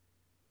N.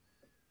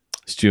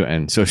 Stuart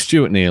N. So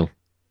Stuart Neal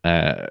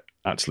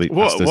actually.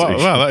 Wow,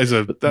 that is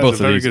a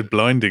very good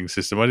blinding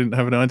system. I didn't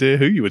have an idea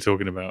who you were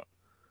talking about.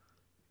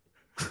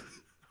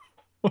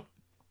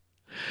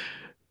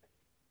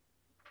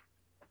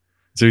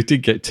 So we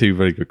did get two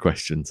very good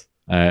questions.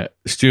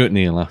 Stuart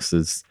Neal asked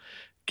us,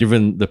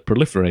 given the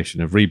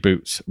proliferation of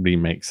reboots,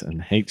 remakes,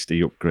 and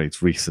HD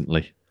upgrades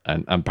recently,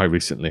 And by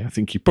recently, I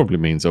think he probably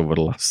means over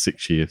the last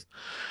 6 years.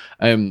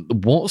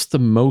 What's the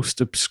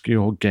most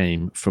obscure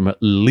game from at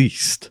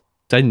least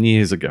 10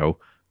 years ago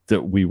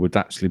that we would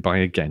actually buy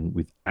again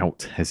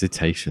without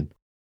hesitation?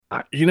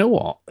 You know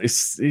what?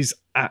 It's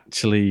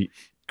actually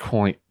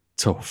quite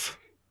tough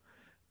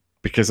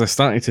because I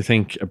started to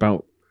think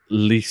about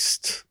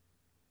least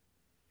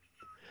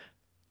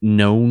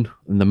known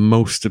and the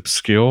most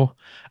obscure.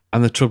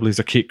 And the trouble is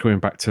I keep going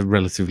back to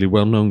relatively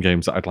well-known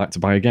games that I'd like to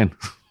buy again.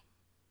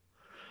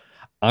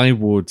 I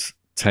would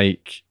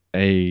take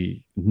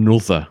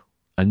another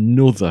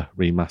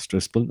remaster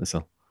of Splinter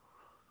Cell.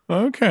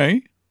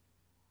 Okay.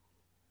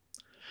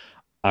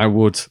 I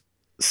would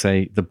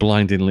say the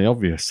blindingly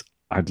obvious.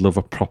 I'd love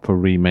a proper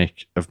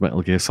remake of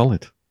Metal Gear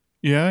Solid.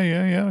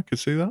 Yeah. I could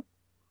see that.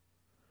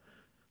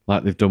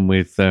 Like they've done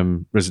with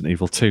Resident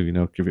Evil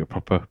 2, give it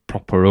a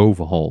proper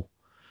overhaul.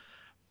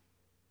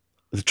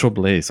 The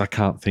trouble is, I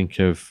can't think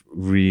of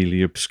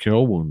really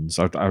obscure ones.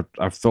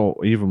 I've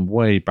thought even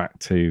way back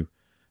to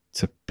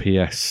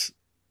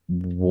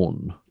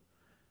PS1.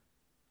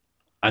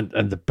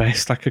 And the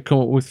best I could come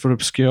up with for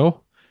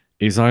obscure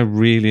is I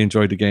really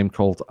enjoyed a game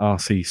called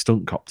RC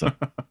Stunt Copter.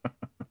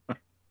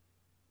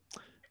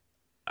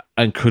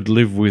 And could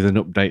live with an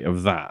update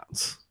of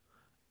that.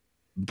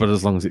 But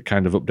as long as it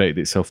kind of updated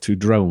itself to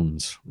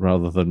drones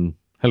rather than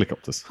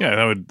helicopters.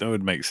 Yeah, that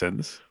would make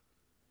sense.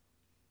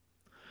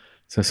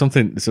 So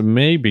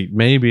maybe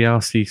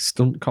RC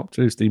Stunt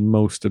Copter is the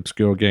most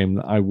obscure game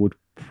that I would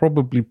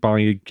probably buy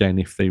again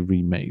if they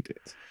remade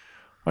it.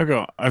 I've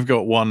got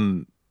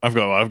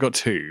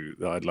two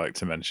that I'd like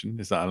to mention.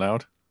 Is that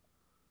allowed?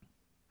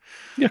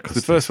 Yeah, because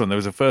the first one, there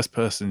was a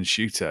first-person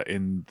shooter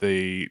in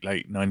the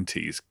late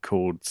 90s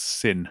called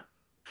Sin.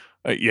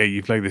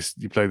 You play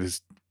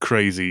this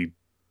crazy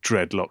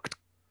dreadlocked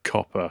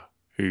copper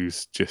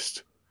who's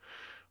just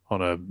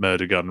on a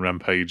murder gun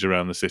rampage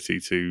around the city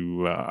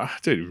to I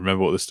don't even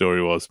remember what the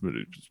story was, but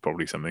it was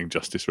probably something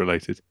justice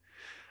related.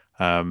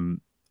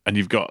 And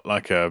you've got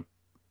like a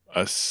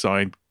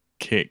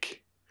sidekick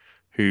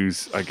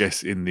who's, I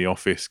guess, in the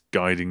office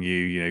guiding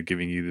you,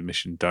 giving you the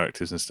mission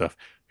directives and stuff,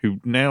 who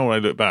now I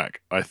look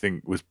back, I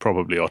think was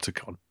probably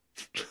Otacon.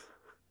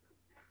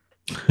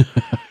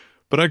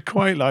 But I'd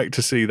quite like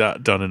to see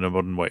that done in a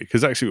modern way,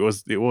 because actually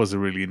it was a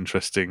really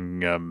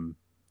interesting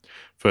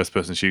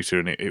first-person shooter,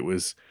 and it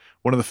was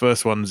one of the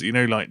first ones,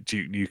 like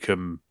Duke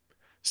Nukem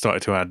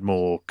started to add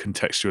more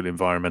contextual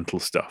environmental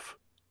stuff.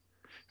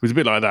 It was a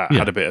bit like that,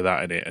 had a bit of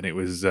that in it, and it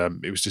was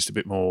just a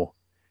bit more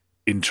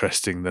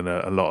interesting than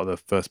a lot of the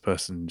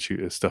first-person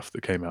shooter stuff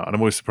that came out. And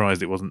I'm always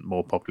surprised it wasn't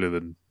more popular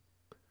than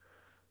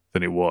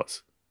it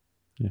was.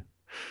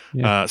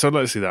 Yeah. So I'd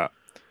like to see that.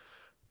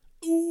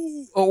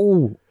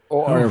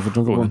 I have a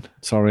drunk one.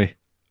 Sorry,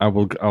 I'll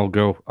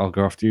go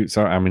after you.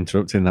 Sorry, I'm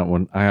interrupting that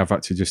one. I have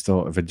actually just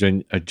thought of a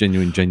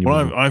genuine.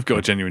 Well, I've got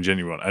a genuine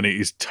one, and it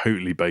is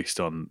totally based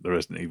on the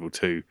Resident Evil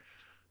 2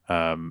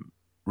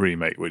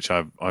 remake, which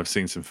I've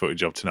seen some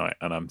footage of tonight,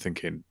 and I'm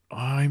thinking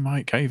I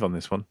might cave on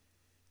this one.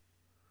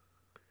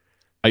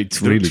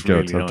 It's really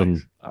good. Really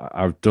nice.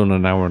 I've done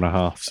an hour and a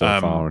half so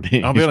far,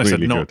 and I'll be honest,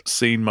 really I've not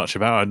seen much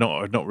about it.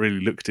 I've not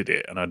really looked at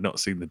it, and I'd not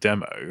seen the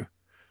demo.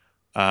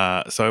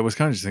 So I was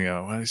kind of just thinking,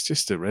 it's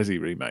just a Resi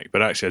remake.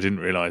 But actually, I didn't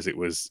realise it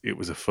was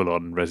a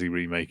full-on Resi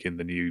remake in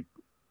the new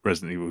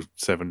Resident Evil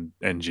 7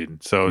 engine.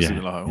 So I was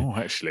thinking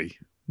actually.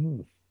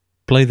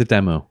 Play the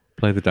demo.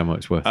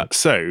 It's worth it.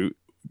 So,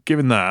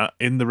 given that,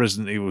 in the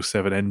Resident Evil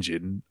 7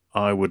 engine,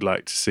 I would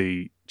like to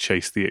see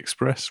Chase the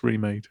Express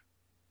remade.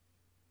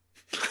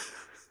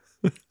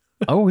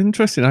 Oh,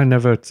 interesting. I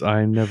never It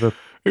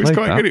was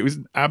quite good. It was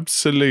an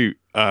absolute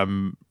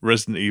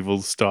Resident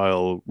Evil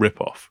style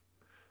ripoff.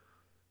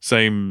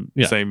 Same,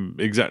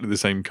 exactly the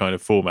same kind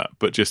of format,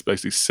 but just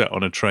basically set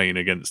on a train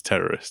against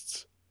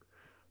terrorists.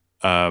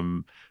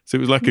 So it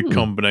was like a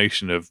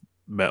combination of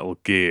Metal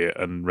Gear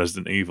and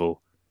Resident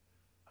Evil.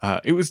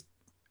 It was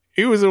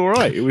all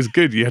right. It was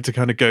good. You had to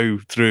kind of go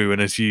through, and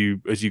as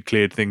you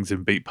cleared things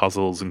and beat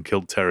puzzles and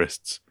killed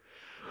terrorists,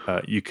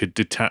 you could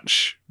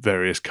detach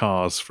various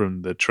cars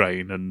from the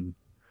train, and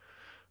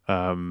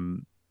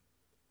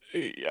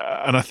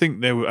I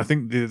think there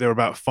were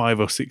about 5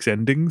 or 6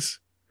 endings,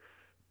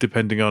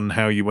 depending on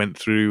how you went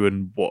through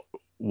and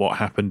what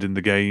happened in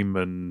the game.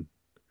 And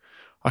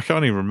I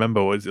can't even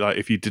remember what it's like.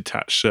 If you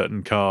detach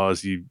certain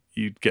cars,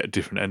 you'd get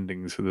different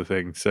endings for the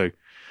thing. So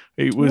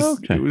it was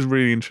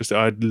really interesting.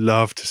 I'd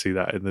love to see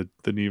that in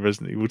the new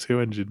Resident Evil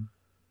 2 engine.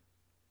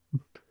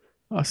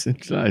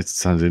 It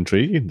sounds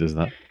intriguing, does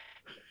that?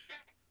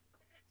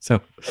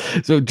 So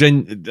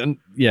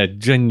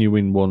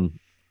genuine one,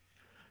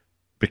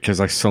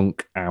 because I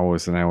sunk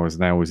hours and hours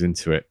and hours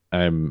into it.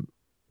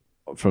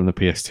 From the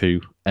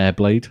PS2,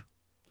 Airblade,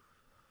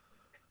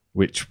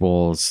 which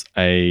was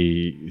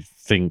a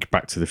think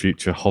Back to the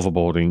Future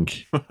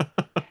hoverboarding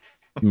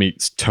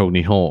meets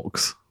Tony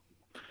Hawk's.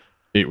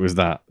 It was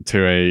that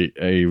to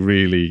a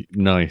really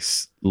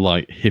nice,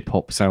 light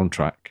hip-hop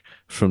soundtrack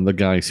from the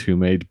guys who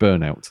made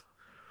Burnout,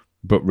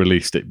 but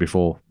released it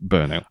before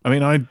Burnout. I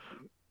mean,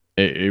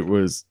 It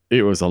was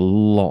a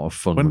lot of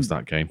fun. Was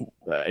that game?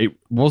 It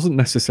wasn't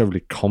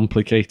necessarily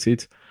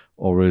complicated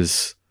or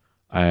as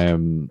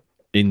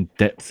in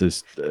depth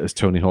as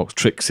Tony Hawk's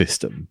Trick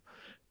System,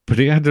 but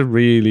it had a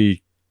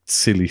really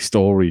silly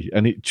story,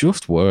 and it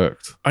just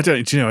worked. I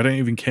don't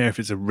even care if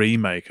it's a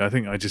remake. I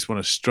think I just want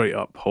a straight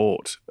up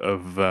port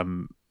of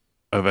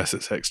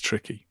SSX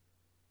Tricky.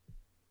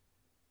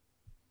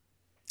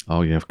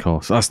 Oh yeah, of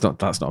course. That's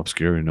not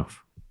obscure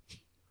enough.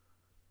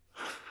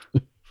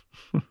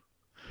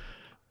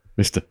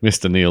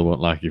 Mr. Neil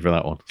won't like you for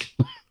that one.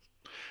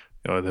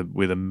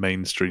 With a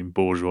mainstream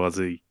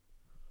bourgeoisie.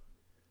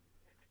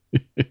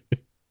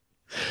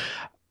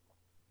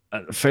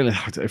 If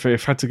I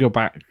had to go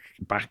back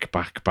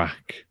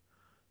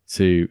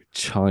to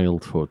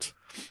childhood,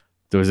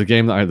 there was a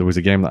game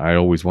that I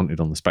always wanted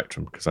on the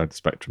Spectrum because I had the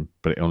Spectrum,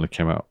 but it only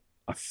came out,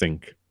 I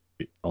think,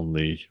 on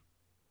the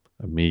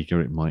Amiga.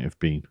 It might have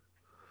been.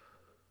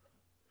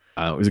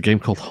 It was a game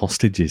called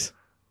Hostages,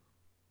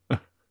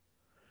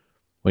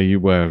 where you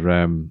were.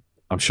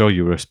 I'm sure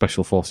you were a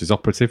special forces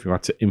operative who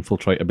had to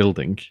infiltrate a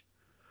building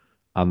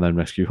and then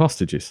rescue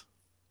hostages.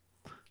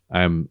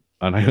 And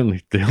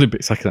the only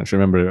bits I can actually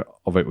remember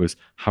of it was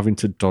having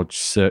to dodge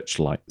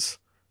searchlights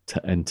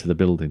to enter the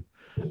building.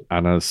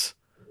 And as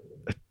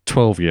a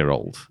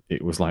 12-year-old,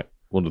 it was like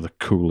one of the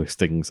coolest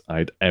things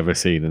I'd ever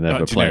seen and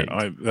ever played.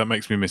 That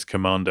makes me miss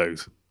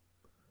Commandos.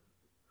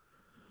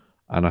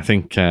 And I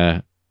think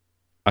I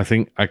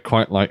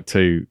quite like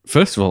to.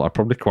 First of all, I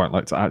probably quite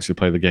like to actually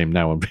play the game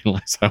now and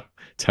realise how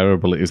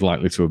terrible it is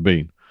likely to have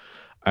been.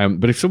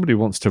 But if somebody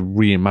wants to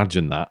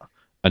reimagine that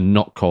and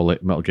not call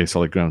it Metal Gear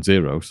Solid Ground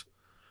Zeroes,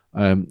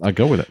 I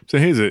go with it. So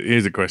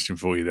here's a question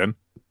for you then.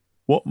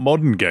 What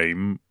modern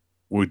game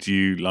would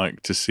you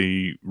like to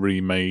see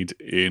remade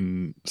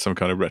in some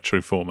kind of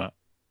retro format?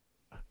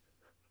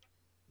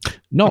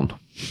 None.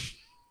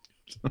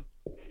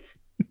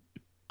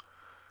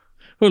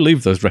 We'll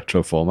leave those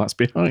retro formats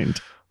behind.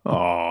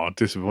 Oh,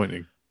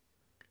 disappointing.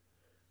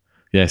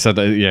 Yeah, so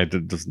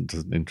it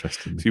doesn't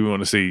interest me. So you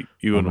want to see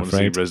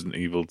Resident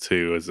Evil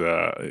 2 as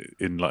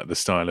in like the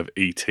style of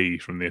E.T.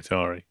 from the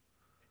Atari?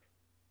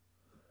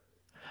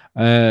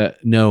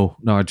 No,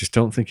 I just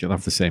don't think it'll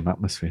have the same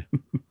atmosphere.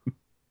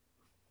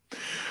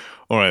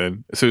 All right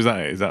then. So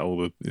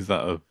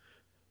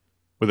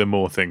were there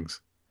more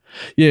things?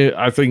 Yeah,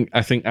 I think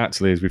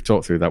actually as we've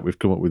talked through that, we've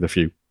come up with a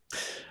few.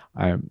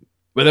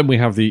 But then we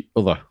have the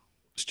other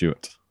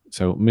Stuart.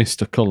 So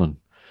Mr. Cullen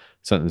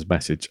sent us a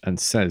message and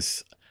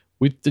says,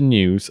 with the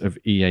news of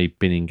EA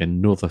binning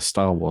another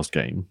Star Wars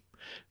game,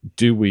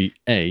 do we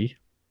A,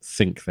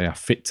 think they are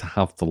fit to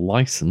have the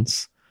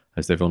license,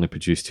 as they've only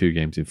produced 2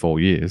 games in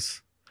 4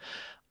 years,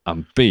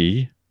 and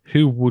B,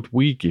 who would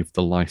we give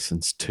the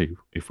license to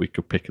if we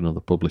could pick another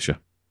publisher?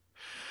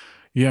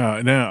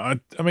 Yeah, no,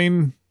 I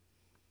mean,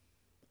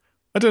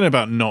 I don't know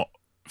about not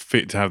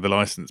fit to have the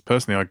license.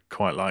 Personally, I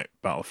quite like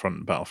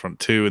Battlefront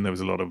 2, and there was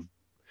a lot of,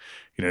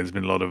 there's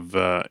been a lot of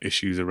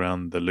issues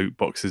around the loot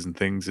boxes and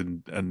things,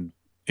 and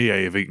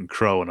EA have eaten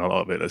crow on a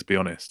lot of it, let's be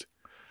honest.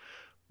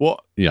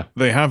 What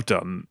they have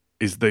done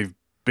is they've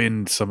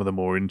binned some of the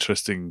more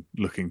interesting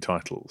looking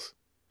titles.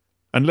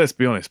 And let's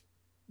be honest,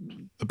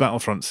 the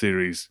Battlefront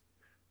series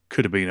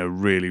could have been a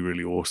really,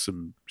 really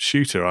awesome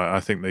shooter. I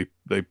think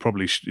they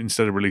probably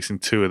instead of releasing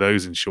 2 of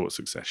those in short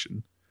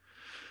succession,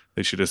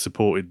 they should have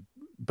supported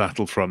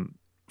Battlefront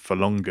for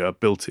longer,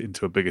 built it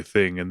into a bigger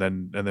thing, and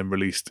then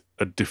released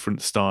a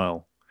different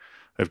style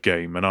of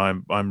game. And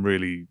I'm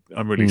really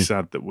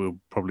sad that we'll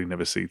probably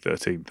never see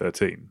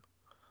 1313.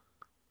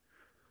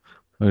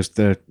 There's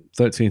the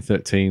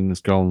 1313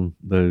 has gone.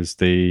 There's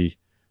the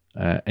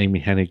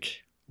Amy Hennig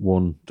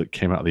one that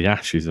came out of the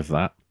ashes of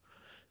that,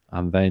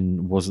 and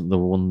then wasn't the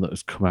one that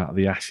has come out of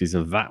the ashes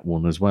of that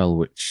one as well,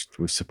 which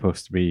was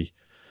supposed to be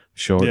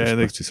supposed to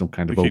be some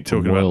kind of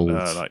open world,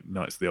 like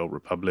Knights of the Old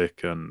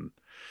Republic and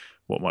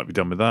what might be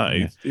done with that.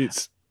 Yeah.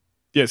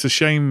 It's a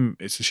shame.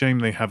 It's a shame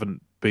they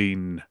haven't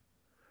been.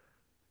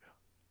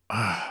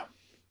 I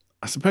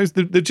suppose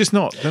they're just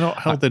not. They're not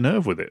held their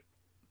nerve with it.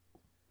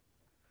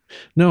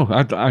 No,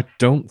 I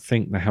don't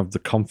think they have the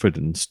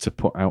confidence to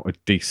put out a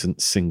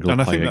decent single player game.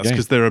 And I think that's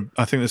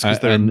because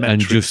they're a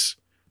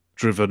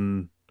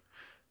metrics-driven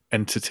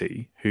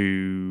entity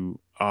who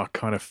are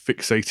kind of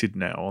fixated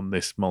now on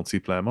this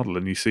multiplayer model,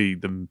 and you see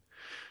them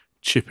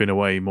chipping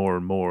away more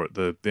and more at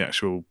the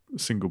actual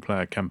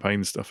single-player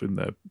campaign stuff in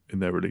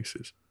their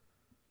releases.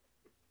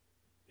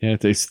 Yeah,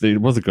 they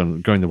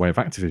wasn't going the way of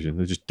Activision.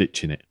 They're just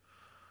ditching it.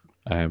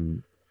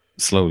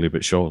 Slowly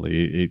but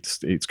surely,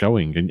 it's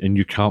going, and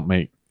you can't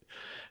make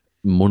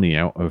money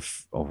out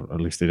of, or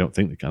at least they don't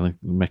think they can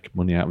make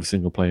money out of a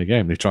single player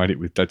game. They tried it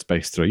with Dead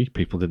Space 3.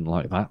 People didn't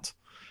like that.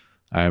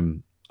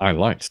 I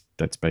liked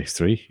Dead Space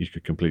 3. You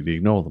could completely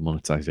ignore the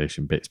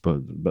monetization bits,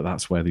 but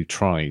that's where they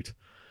tried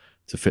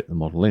to fit the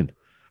model in.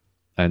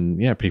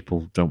 And yeah,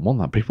 people don't want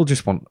that. People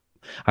just want,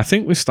 I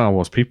think with Star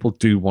Wars, people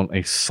do want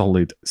a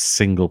solid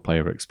single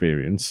player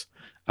experience,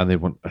 and they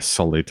want a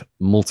solid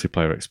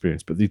multiplayer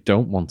experience, but they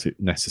don't want it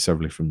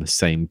necessarily from the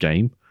same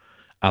game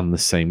and the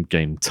same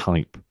game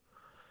type.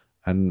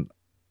 and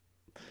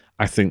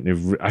I think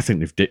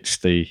they've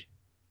ditched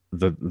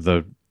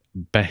the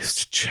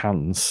best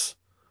chance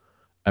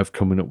of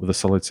coming up with a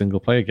solid single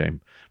player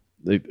game.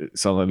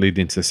 So that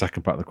leading into the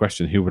second part of the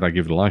question, who would I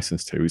give the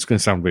license to? It's going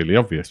to sound really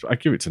obvious, but I'd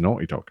give it to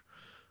Naughty Dog.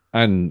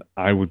 And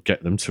I would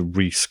get them to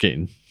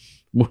reskin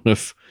one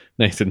of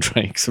Nathan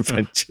Drake's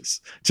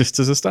adventures just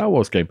as a Star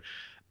Wars game.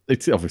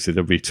 It's obviously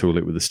they'll retool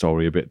it with the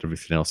story a bit and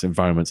everything else,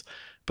 environments,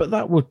 but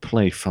that would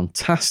play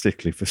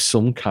fantastically for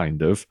some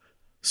kind of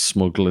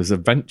smuggler's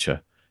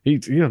adventure.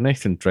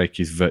 Nathan Drake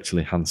is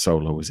virtually Han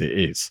Solo as it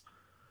is.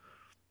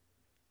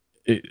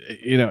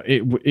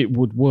 It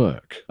would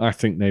work. I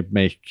think they'd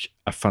make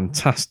a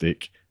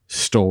fantastic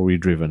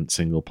story-driven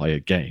single-player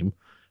game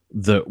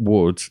that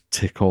would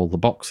tick all the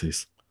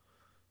boxes.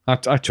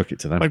 I'd chuck it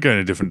to them. I'd go in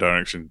a different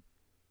direction.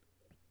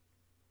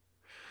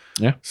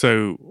 Yeah.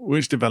 So,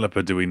 which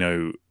developer do we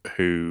know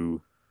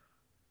who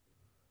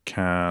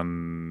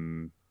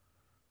can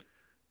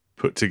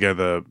put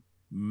together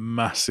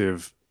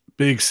massive,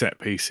 big set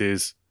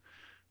pieces,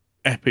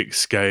 epic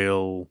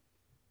scale,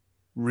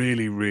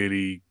 really,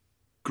 really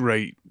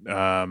great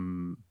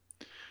kind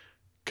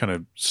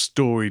of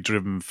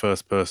story-driven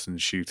first-person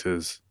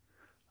shooters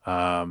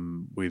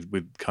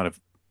with kind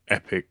of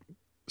epic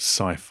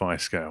sci-fi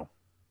scale?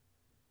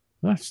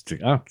 I'm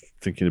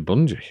thinking of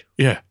Bungie.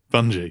 Yeah,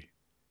 Bungie.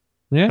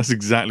 Yeah, that's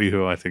exactly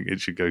who I think it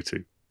should go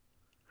to.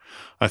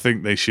 I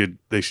think they should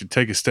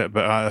take a step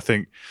back. I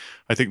think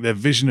their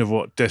vision of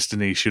what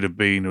Destiny should have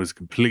been was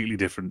completely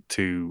different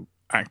to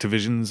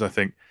Activision's. I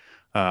think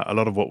a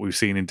lot of what we've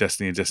seen in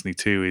Destiny and Destiny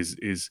 2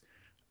 is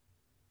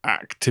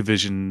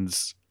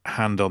Activision's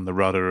hand on the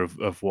rudder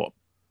of what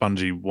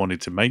Bungie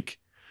wanted to make.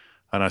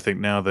 And I think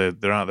now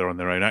they're out there on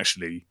their own.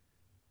 Actually,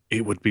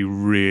 it would be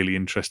really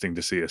interesting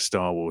to see a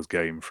Star Wars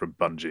game from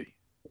Bungie.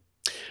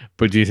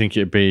 But do you think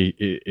it'd be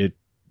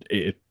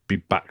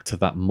back to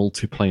that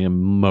multiplayer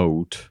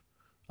mode,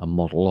 a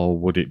model, or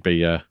would it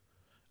be a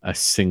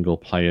single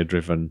player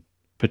driven,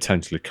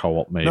 potentially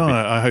co-op maybe? No,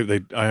 I hope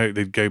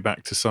they'd go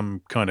back to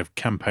some kind of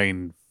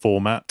campaign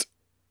format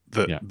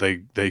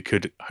that they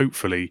could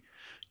hopefully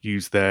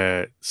use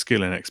their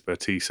skill and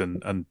expertise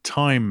and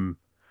time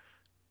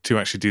to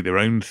actually do their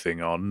own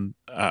thing on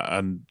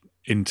and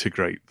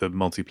integrate the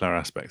multiplayer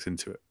aspects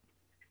into it.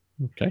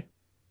 Okay.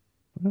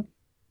 Well,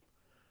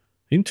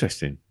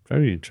 interesting.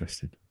 Very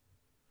interesting.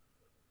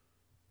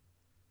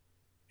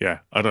 Yeah,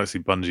 I'd like to see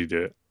Bungie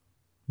do it.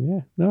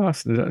 Yeah, no,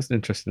 that's an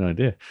interesting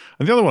idea.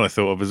 And the other one I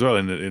thought of as well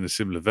in a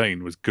similar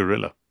vein was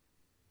Guerrilla.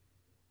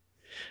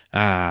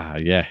 Ah,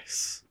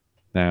 yes.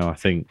 Now I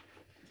think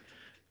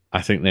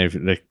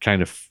they've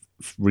kind of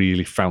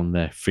really found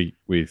their feet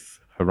with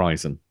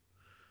Horizon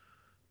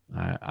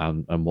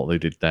and what they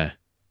did there,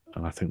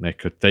 and I think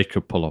they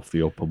could pull off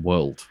the open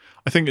world.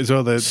 I think as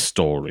well the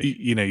story.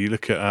 You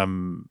look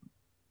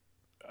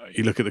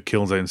at the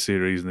Killzone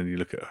series and then you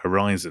look at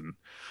Horizon.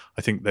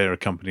 I think they're a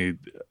company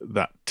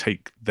that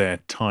take their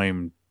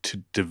time to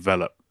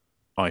develop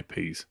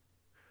IPs.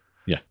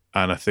 Yeah.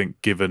 And I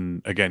think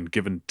given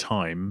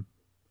time,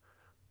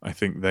 I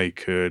think they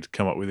could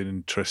come up with an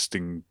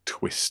interesting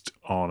twist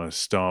on a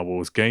Star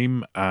Wars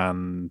game.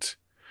 And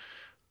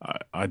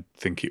I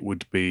think it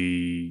would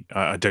be,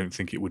 I don't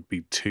think it would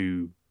be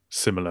too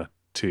similar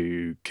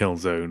to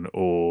Killzone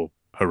or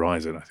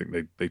Horizon. I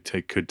think they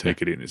could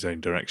take it in its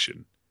own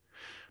direction.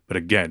 But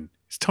again,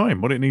 it's time.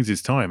 What it needs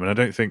is time. And I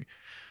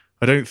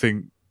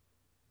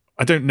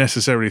don't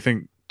necessarily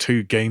think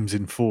 2 games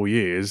in 4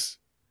 years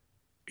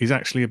is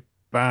actually a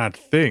bad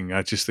thing.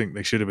 I just think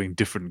they should have been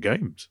different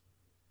games.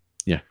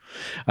 Yeah.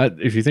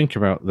 If you think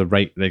about the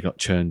rate they got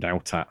churned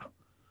out at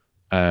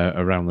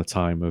around the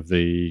time of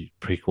the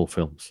prequel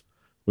films,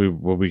 were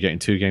we getting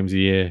 2 games a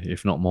year,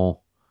 if not more?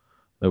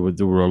 There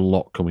were a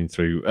lot coming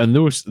through. And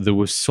there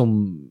was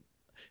some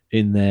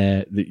in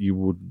there that you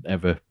wouldn't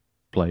ever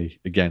play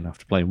again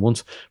after playing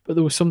once, but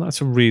there were some that had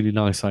some really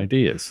nice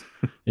ideas,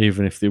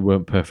 even if they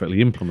weren't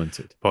perfectly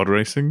implemented. Pod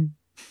racing,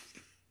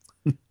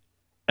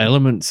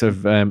 elements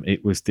of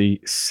it was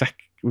the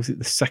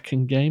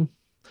second game,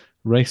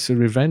 Racer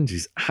Revenge,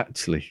 is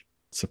actually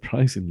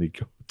surprisingly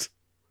good.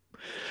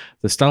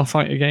 The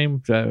Starfighter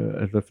game,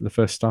 the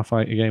first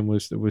Starfighter game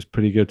was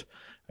pretty good.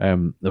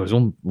 There was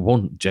one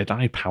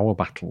Jedi Power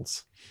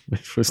Battles,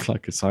 which was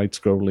like a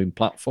side-scrolling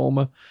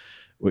platformer,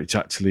 which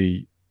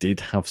actually did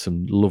have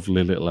some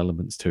lovely little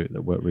elements to it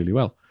that worked really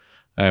well.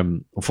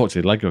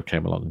 Unfortunately, Lego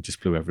came along and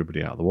just blew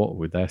everybody out of the water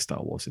with their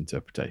Star Wars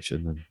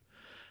interpretation, and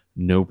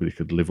nobody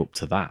could live up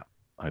to that,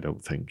 I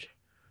don't think.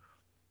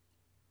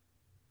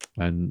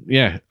 And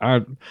yeah,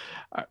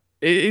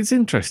 it's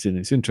interesting.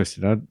 It's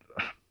interesting.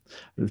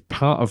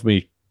 Part of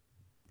me,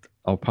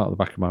 or part of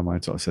the back of my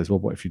mind, sort of says, "Well,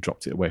 what if you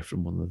dropped it away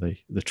from one of the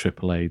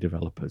AAA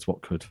developers?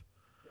 What could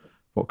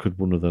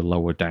one of the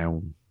lower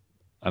down?"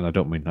 And I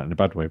don't mean that in a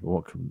bad way, but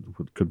what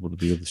could one of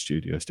the other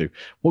studios do?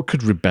 What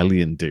could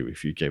Rebellion do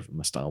if you gave them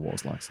a Star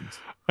Wars license?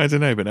 I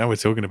don't know, but now we're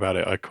talking about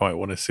it, I quite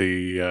want to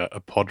see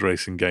a pod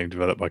racing game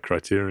developed by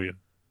Criterion.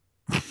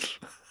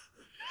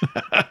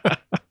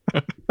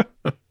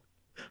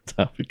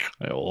 That'd be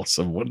quite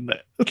awesome, wouldn't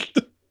it?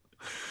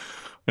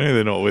 I know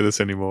they're not with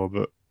us anymore,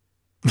 but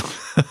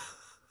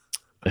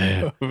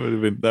Yeah. that would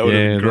have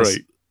been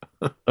great.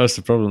 That's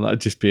the problem.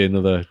 That'd just be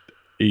another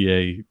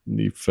EA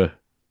Need for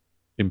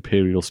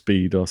Imperial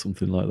Speed or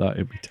something like that.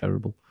 It'd be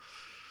terrible.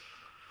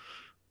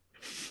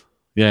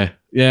 Yeah.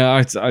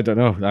 I don't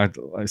know. I'd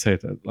like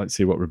to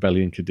see what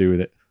Rebellion could do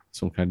with it.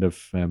 Some kind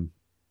of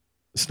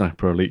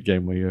sniper elite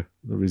game where you're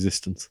the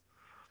Resistance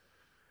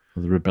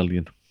or the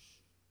Rebellion.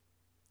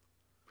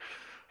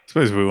 I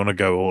suppose if we want to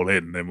go all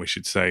in, then we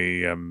should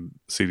say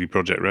CD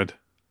Projekt Red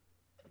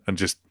and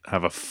just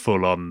have a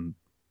full-on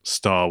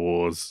Star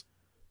Wars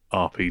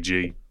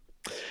RPG.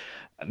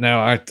 No,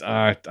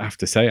 I have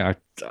to say I'd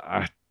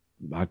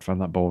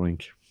find that boring.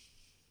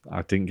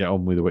 I didn't get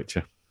on with The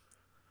Witcher.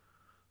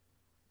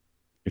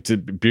 It's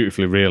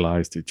beautifully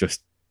realised. It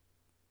just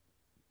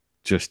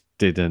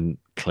didn't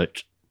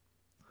click.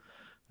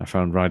 I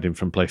found riding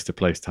from place to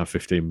place to have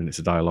 15 minutes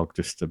of dialogue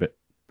just a bit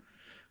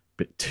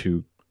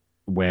too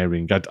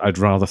wearing. I'd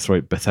rather throw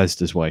it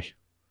Bethesda's way.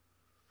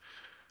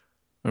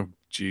 Oh,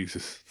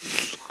 Jesus.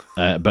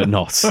 But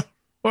not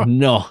an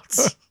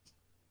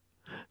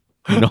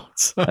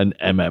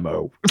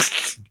MMO.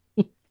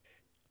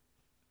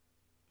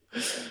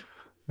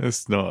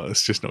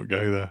 Let's just not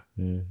go there.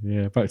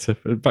 Yeah. Back to a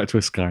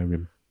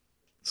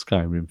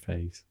Skyrim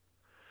phase.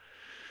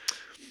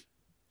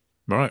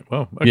 Right.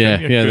 Well. Okay,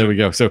 yeah. There we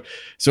go. So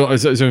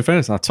in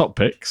fairness, our top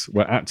picks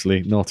were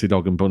actually Naughty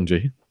Dog and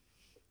Bungie,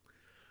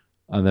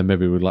 and then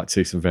maybe we'd like to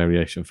see some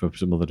variation from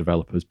some other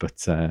developers.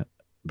 But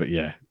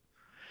yeah,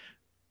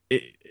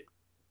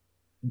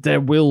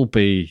 there will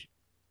be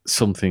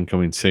something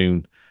coming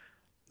soon.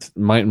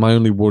 My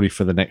only worry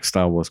for the next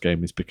Star Wars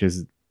game is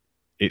because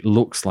it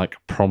looks like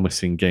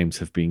promising games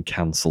have been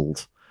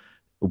cancelled.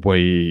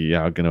 We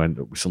are going to end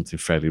up with something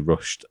fairly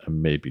rushed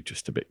and maybe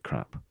just a bit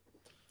crap.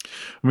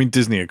 I mean,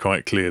 Disney are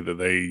quite clear that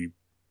they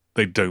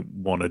don't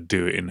want to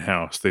do it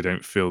in-house. They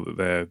don't feel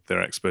that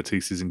their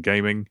expertise is in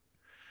gaming,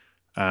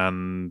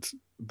 and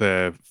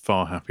they're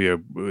far happier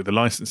with the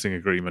licensing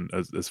agreement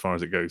as far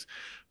as it goes.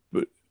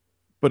 But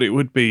it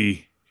would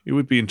be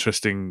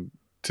interesting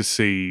to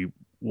see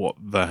what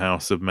the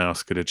House of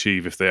Mouse could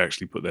achieve if they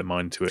actually put their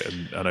mind to it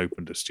and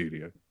opened a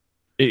studio.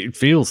 It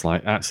feels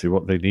like actually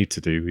what they need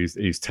to do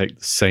is take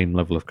the same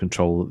level of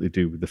control that they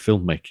do with the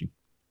filmmaking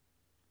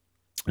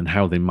and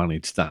how they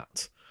manage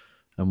that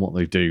and what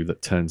they do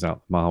that turns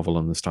out Marvel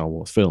and the Star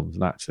Wars films,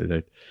 and actually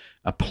they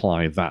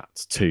apply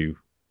that to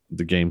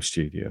the game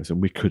studios,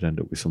 and we could end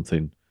up with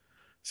something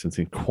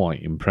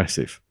quite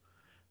impressive.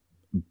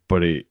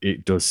 But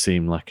it does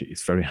seem like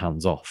it's very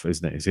hands-off,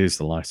 isn't it? It is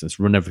the license.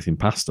 Run everything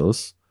past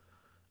us,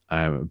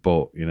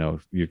 but,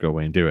 you go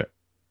away and do it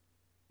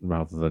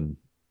rather than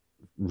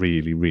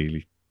really,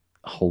 really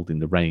holding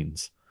the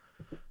reins.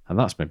 And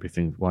that's maybe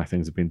why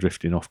things have been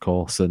drifting off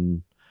course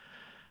and,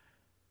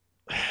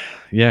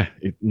 yeah,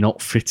 it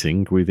not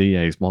fitting with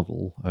EA's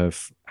model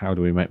of how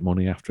do we make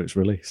money after it's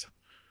released.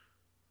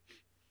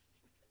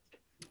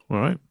 All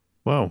right.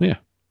 Well, yeah.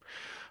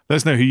 Let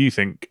us know who you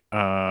think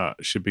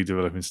should be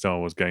developing Star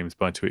Wars games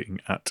by tweeting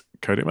at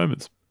Codec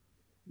Moments.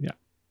 Yeah.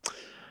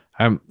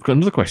 I've got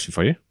another question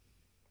for you.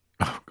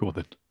 Oh, go on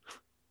then.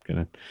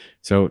 Okay.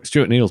 So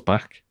Stuart Neal's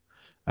back.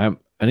 And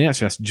he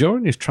actually asked,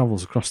 during his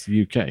travels across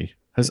the UK,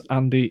 has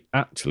Andy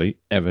actually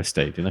ever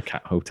stayed in a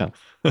cat hotel?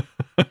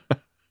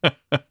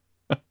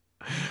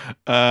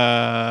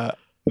 No.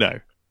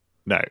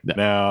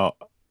 Now,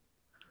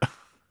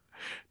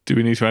 do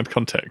we need to add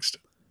context?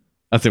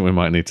 I think we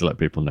might need to let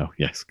people know,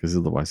 yes, because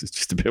otherwise it's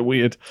just a bit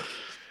weird.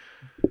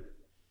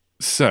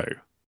 So,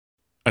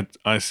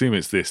 I assume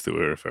it's this that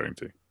we're referring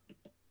to.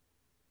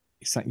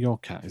 Is that your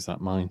cat? Is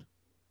that mine?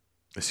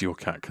 It's your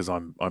cat because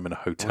I'm in a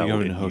hotel. Oh,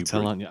 you're in a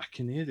hotel, aren't you? I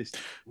can hear this.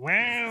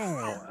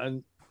 Wow!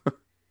 And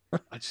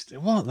I just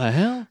what the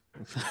hell?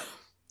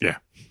 Yeah.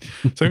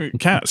 So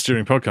cats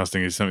during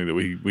podcasting is something that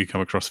we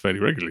come across fairly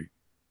regularly.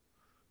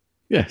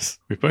 Yes,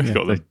 we've both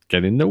got them. They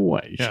get in the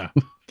way. Yeah.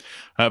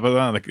 But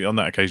on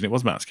that occasion, it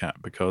was Matt's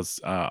cat because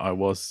I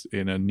was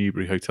in a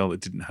Newbury hotel that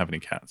didn't have any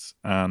cats.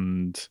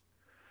 And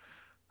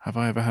have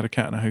I ever had a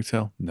cat in a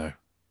hotel? No,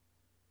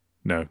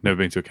 never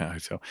been to a cat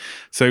hotel.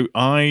 So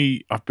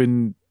I've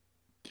been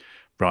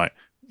right.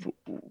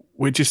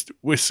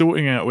 We're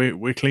sorting out.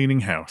 We're cleaning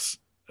house,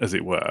 as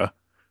it were,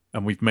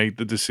 and we've made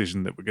the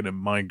decision that we're going to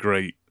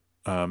migrate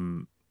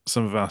some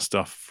of our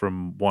stuff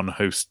from one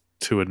host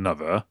to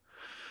another.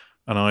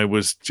 And I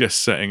was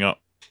just setting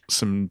up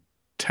some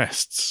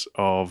tests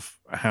of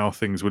how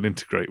things would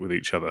integrate with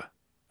each other.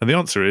 And the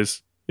answer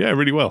is, yeah,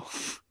 really well.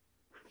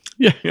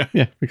 Yeah,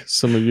 because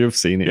some of you have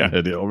seen it and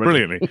heard it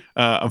already. Brilliantly.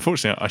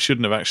 Unfortunately, I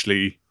shouldn't have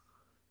actually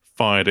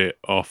fired it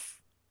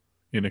off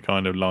in a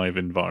kind of live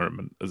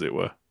environment, as it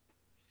were.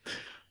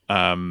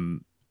 I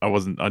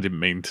didn't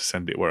mean to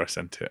send it where I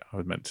sent it. I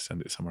was meant to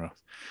send it somewhere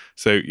else.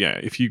 So yeah,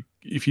 if you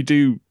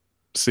do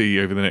see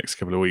over the next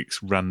couple of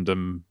weeks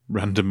random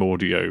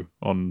audio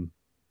on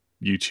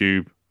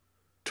YouTube,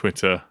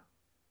 Twitter,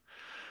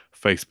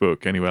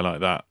 Facebook, anywhere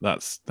like that,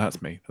 that's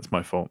me. That's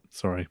my fault.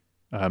 Sorry.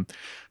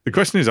 The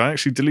question is, I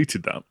actually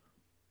deleted that.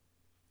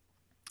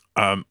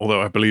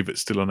 Although I believe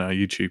it's still on our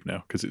YouTube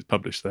now because it's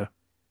published there.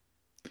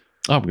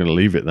 I'm going to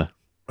leave it there.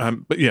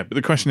 But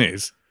the question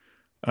is,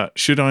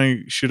 should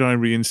I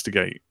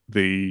reinstigate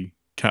the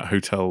Cat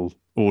Hotel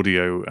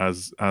audio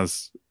as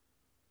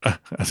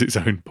its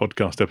own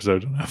podcast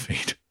episode on our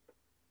feed?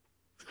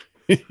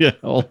 Yeah,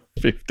 all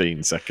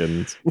 15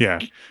 seconds. Yeah.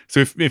 So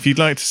if you'd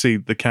like to see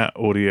the cat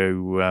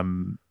audio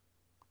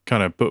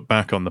kind of put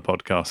back on the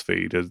podcast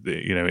feed as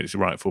its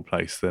rightful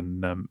place,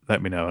 then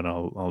let me know and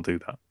I'll do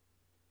that.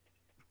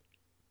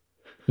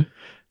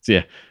 So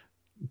yeah,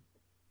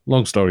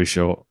 long story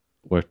short,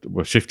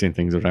 we're shifting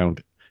things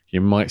around. You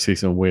might see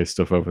some weird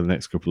stuff over the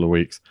next couple of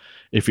weeks.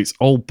 If it's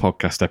old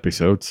podcast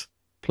episodes,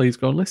 please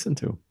go and listen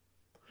to them.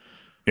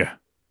 Yeah.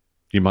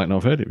 You might not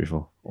have heard it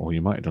before, or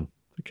you might have done,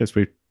 because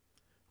we've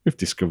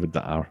discovered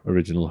that our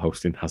original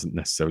hosting hasn't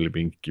necessarily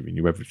been giving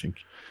you everything.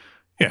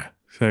 Yeah.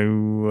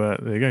 So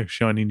there you go,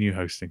 shiny new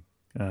hosting,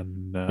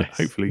 and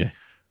hopefully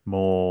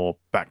more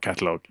back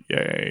catalogue.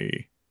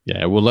 Yay!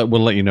 Yeah, we'll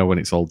let you know when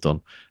it's all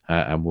done,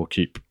 and we'll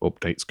keep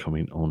updates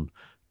coming on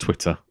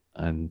Twitter,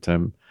 and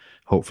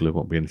hopefully it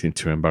won't be anything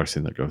too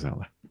embarrassing that goes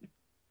out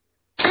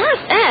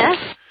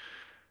there.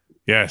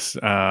 Yes,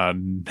 a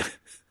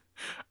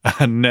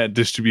net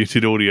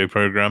distributed audio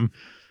program.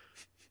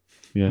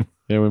 Yeah,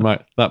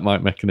 that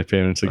might make an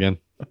appearance again.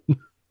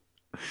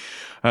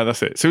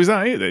 That's it. So is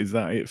that it? Is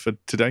that it for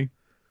today?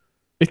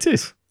 It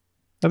is.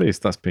 That is.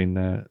 That's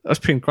been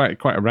quite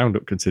a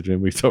roundup, considering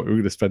we thought we were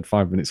going to spend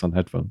 5 minutes on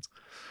headphones.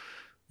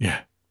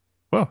 Yeah.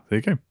 Well, there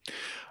you go.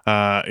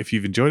 If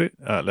you've enjoyed it,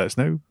 let us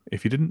know.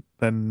 If you didn't,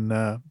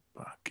 then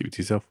keep it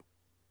to yourself.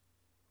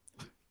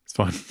 It's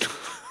fine.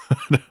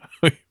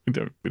 we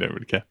don't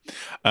really care.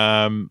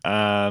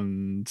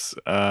 And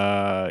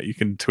you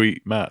can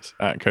tweet Matt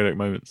at Kodak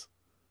Moments.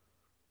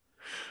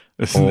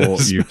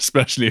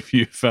 Especially if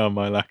you found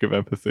my lack of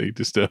empathy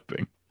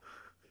disturbing.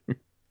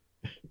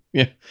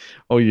 Yeah,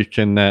 or you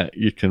can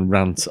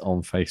rant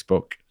on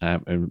Facebook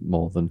in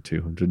more than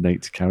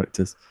 280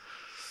 characters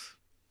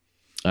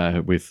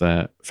with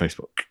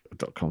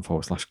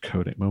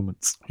facebook.com/Kodak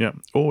Moments. Yeah,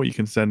 or you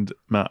can send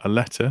Matt a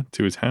letter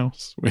to his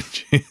house,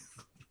 which is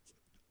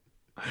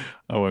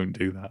I won't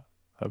do that.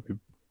 That'd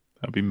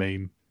be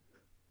mean.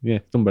 Yeah,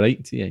 number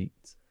 88.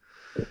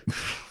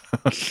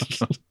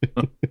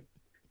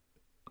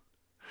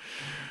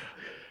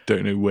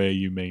 Don't know where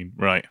you mean.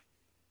 Right.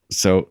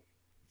 So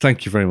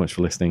thank you very much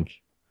for listening,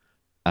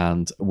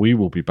 and we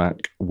will be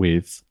back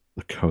with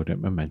the Kodak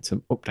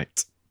Momentum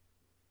update.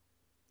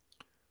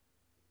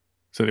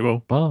 Certainly will.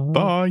 Bye.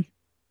 Bye.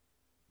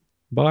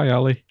 Bye,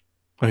 Ali.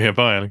 Oh yeah,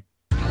 bye, Ali.